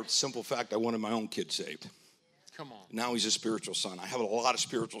to the Lord. Simple fact, I wanted my own kid saved. Come on. Now he's a spiritual son. I have a lot of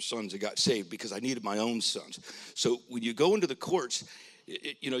spiritual sons that got saved because I needed my own sons. So when you go into the courts,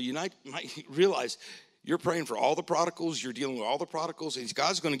 you might realize you're praying for all the prodigals, you're dealing with all the prodigals, and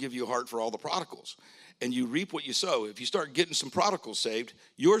God's going to give you a heart for all the prodigals. And you reap what you sow. If you start getting some prodigals saved,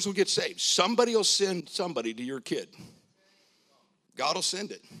 yours will get saved. Somebody will send somebody to your kid. God will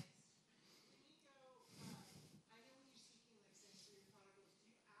send it.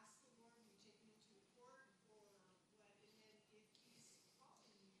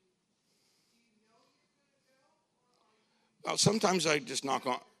 Well, sometimes I knock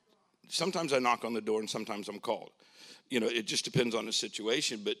on the door, and sometimes I'm called. It just depends on the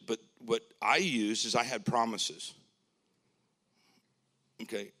situation. But what I use is I had promises.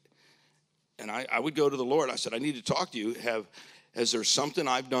 Okay. And I would go to the Lord. I said, I need to talk to you. Has there something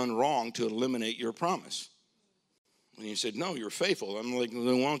I've done wrong to eliminate your promise? And he said, no, you're faithful. I'm like,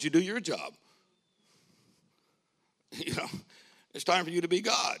 then why don't you do your job? It's time for you to be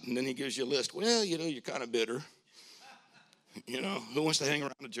God. And then he gives you a list. Well, you're kind of bitter. Who wants to hang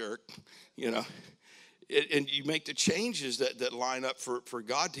around a jerk? And you make the changes that line up for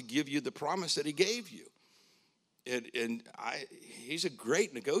God to give you the promise that he gave you. He's a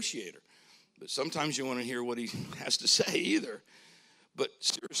great negotiator. But sometimes you want to hear what he has to say either. But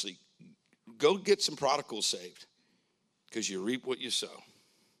seriously, go get some prodigals saved, because you reap what you sow.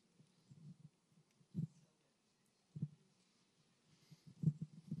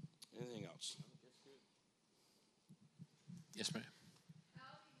 Anything else? Yes, ma'am.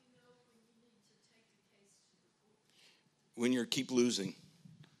 When you keep losing.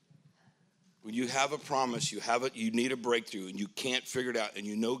 When you have a promise, you need a breakthrough, and you can't figure it out,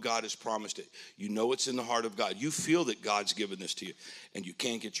 and God has promised it. It's in the heart of God. You feel that God's given this to you, and you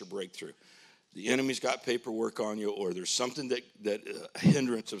can't get your breakthrough. The enemy's got paperwork on you, or there's something that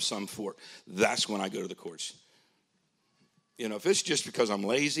hindrance of some sort. That's when I go to the courts. If it's just because I'm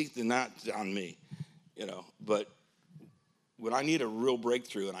lazy, then that's on me. But when I need a real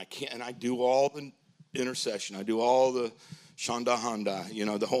breakthrough, and I can't, and I do all the intercession, I do all the shanda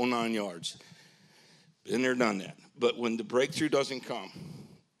handa, the whole 9 yards. Been there, done that. But when the breakthrough doesn't come,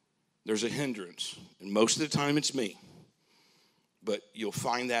 there's a hindrance. And most of the time it's me. But you'll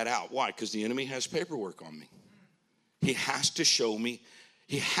find that out. Why? Because the enemy has paperwork on me. He has to show me.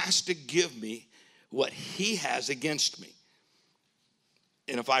 He has to give me what he has against me.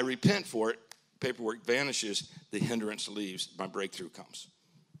 And if I repent for it, paperwork vanishes, the hindrance leaves, my breakthrough comes.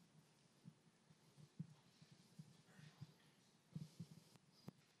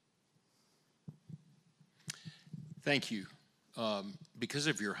 Thank you. Because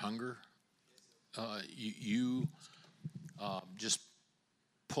of your hunger, you just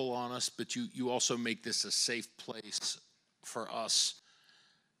pull on us, but you also make this a safe place for us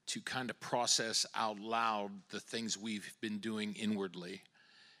to kind of process out loud the things we've been doing inwardly.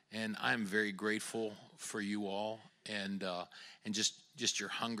 And I'm very grateful for you all, and just your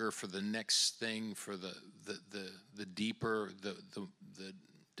hunger for the next thing, for the deeper, the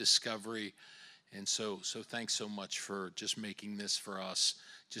discovery. And so thanks so much for just making this for us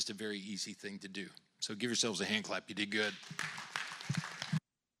just a very easy thing to do. So give yourselves a hand clap. You did good.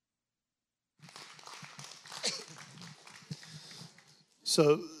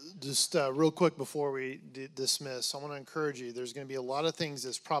 So just real quick before we dismiss, I want to encourage you. There's going to be a lot of things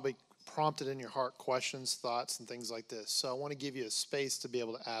that's probably prompted in your heart, questions, thoughts, and things like this. So I want to give you a space to be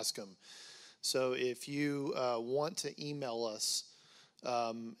able to ask them. So if you want to email us,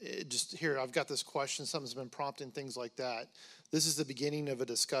 just here, I've got this question, something's been prompting, things like that. This is the beginning of a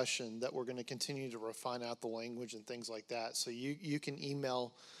discussion that we're going to continue to refine out the language and things like that. So you can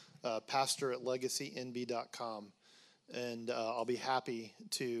email pastor@legacynb.com, and I'll be happy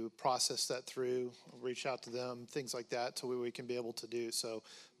to process that through, reach out to them, things like that, so we can be able to do. So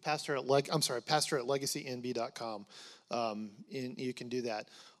pastor@legacynb.com, and you can do that.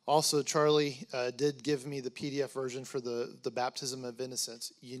 Also, Charlie did give me the PDF version for the Baptism of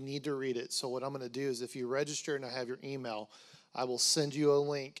Innocence. You need to read it. So what I'm going to do is, if you register and I have your email, I will send you a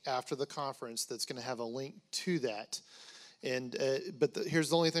link after the conference that's going to have a link to that. And but here's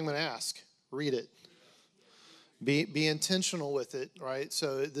the only thing I'm going to ask. Read it. Be intentional with it, right?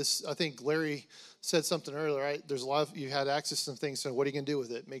 So this, I think Larry said something earlier, right? There's a lot of, you had access to some things, so what are you going to do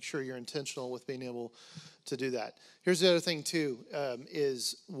with it? Make sure you're intentional with being able to do that. Here's the other thing too,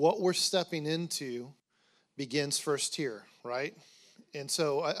 is what we're stepping into begins first here, right? And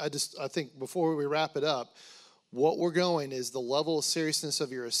so I think before we wrap it up, what we're going is the level of seriousness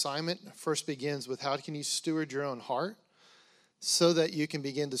of your assignment first begins with how can you steward your own heart, so that you can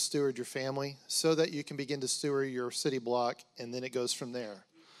begin to steward your family, so that you can begin to steward your city block, and then it goes from there,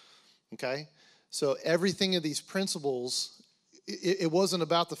 okay? So everything of these principles, it wasn't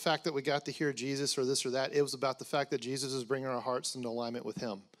about the fact that we got to hear Jesus or this or that. It was about the fact that Jesus is bringing our hearts into alignment with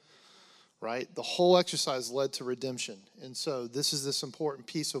him, right? The whole exercise led to redemption. And so this is this important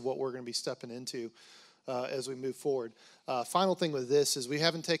piece of what we're going to be stepping into as we move forward. Final thing with this is we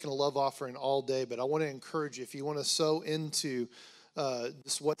haven't taken a love offering all day, but I want to encourage you, if you want to sow into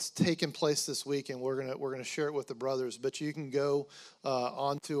what's taking place this week, and we're gonna share it with the brothers. But you can go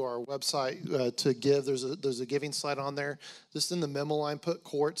onto our website to give. There's a giving slide on there. Just in the memo line, put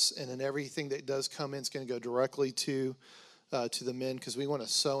courts, and then everything that does come in is going to go directly to the men, because we want to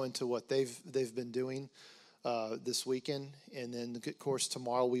sow into what they've been doing this weekend. And then of course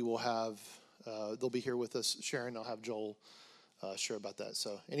tomorrow we will have. They'll be here with us sharing. I'll have Joel share about that.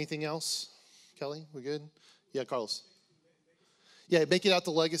 So anything else, Kelly? We good? Yeah, Carlos. Yeah, make it out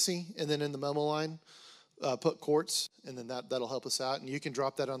to Legacy, and then in the memo line, put courts, and then that'll help us out. And you can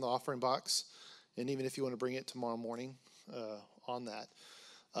drop that on the offering box, and even if you want to bring it tomorrow morning on that.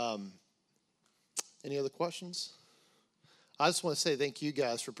 Any other questions? I just want to say thank you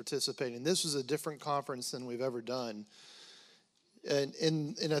guys for participating. This was a different conference than we've ever done. And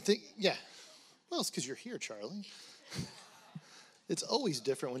I think, yeah. Well, it's because you're here, Charlie. It's always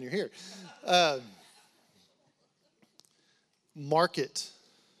different when you're here. Market,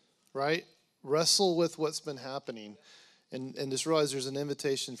 right? Wrestle with what's been happening, and just realize there's an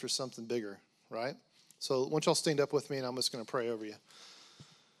invitation for something bigger, right? So why don't y'all stand up with me, and I'm just going to pray over you.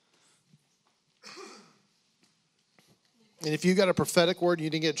 And if you got a prophetic word and you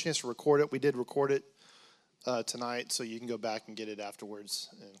didn't get a chance to record it, we did record it tonight, so you can go back and get it afterwards,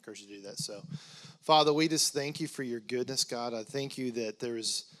 and I encourage you to do that. So, Father, we just thank you for your goodness, God. I thank you that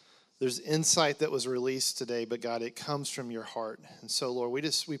there's insight that was released today, but God, it comes from your heart. And so, Lord,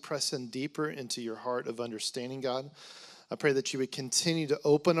 we press in deeper into your heart of understanding, God. I pray that you would continue to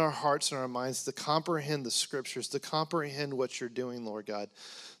open our hearts and our minds to comprehend the scriptures, to comprehend what you're doing, Lord God,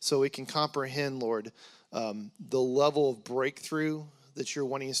 so we can comprehend, Lord, the level of breakthrough that you're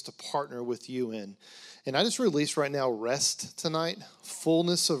wanting us to partner with you in. And I just release right now rest tonight,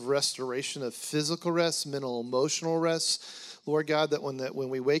 fullness of restoration of physical rest, mental, emotional rest. Lord God, that when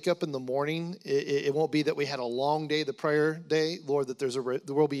we wake up in the morning, it won't be that we had a long day, the prayer day. Lord, that there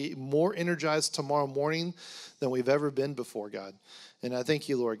will be more energized tomorrow morning than we've ever been before, God. And I thank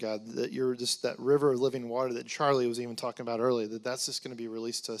you, Lord God, that you're just that river of living water that Charlie was even talking about earlier, that's just going to be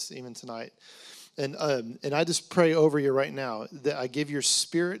released to us even tonight. And I just pray over you right now that I give your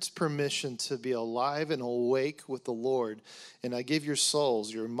spirits permission to be alive and awake with the Lord. And I give your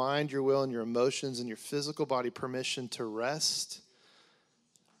souls, your mind, your will, and your emotions, and your physical body permission to rest.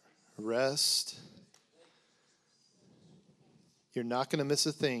 Rest. You're not going to miss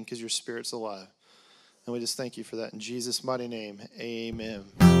a thing because your spirit's alive. And we just thank you for that. In Jesus' mighty name, amen.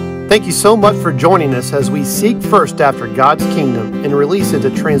 Thank you so much for joining us as we seek first after God's kingdom and release it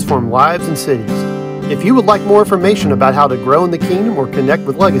to transform lives and cities. If you would like more information about how to grow in the kingdom or connect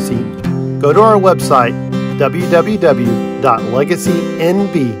with Legacy, go to our website,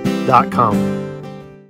 www.legacynb.com.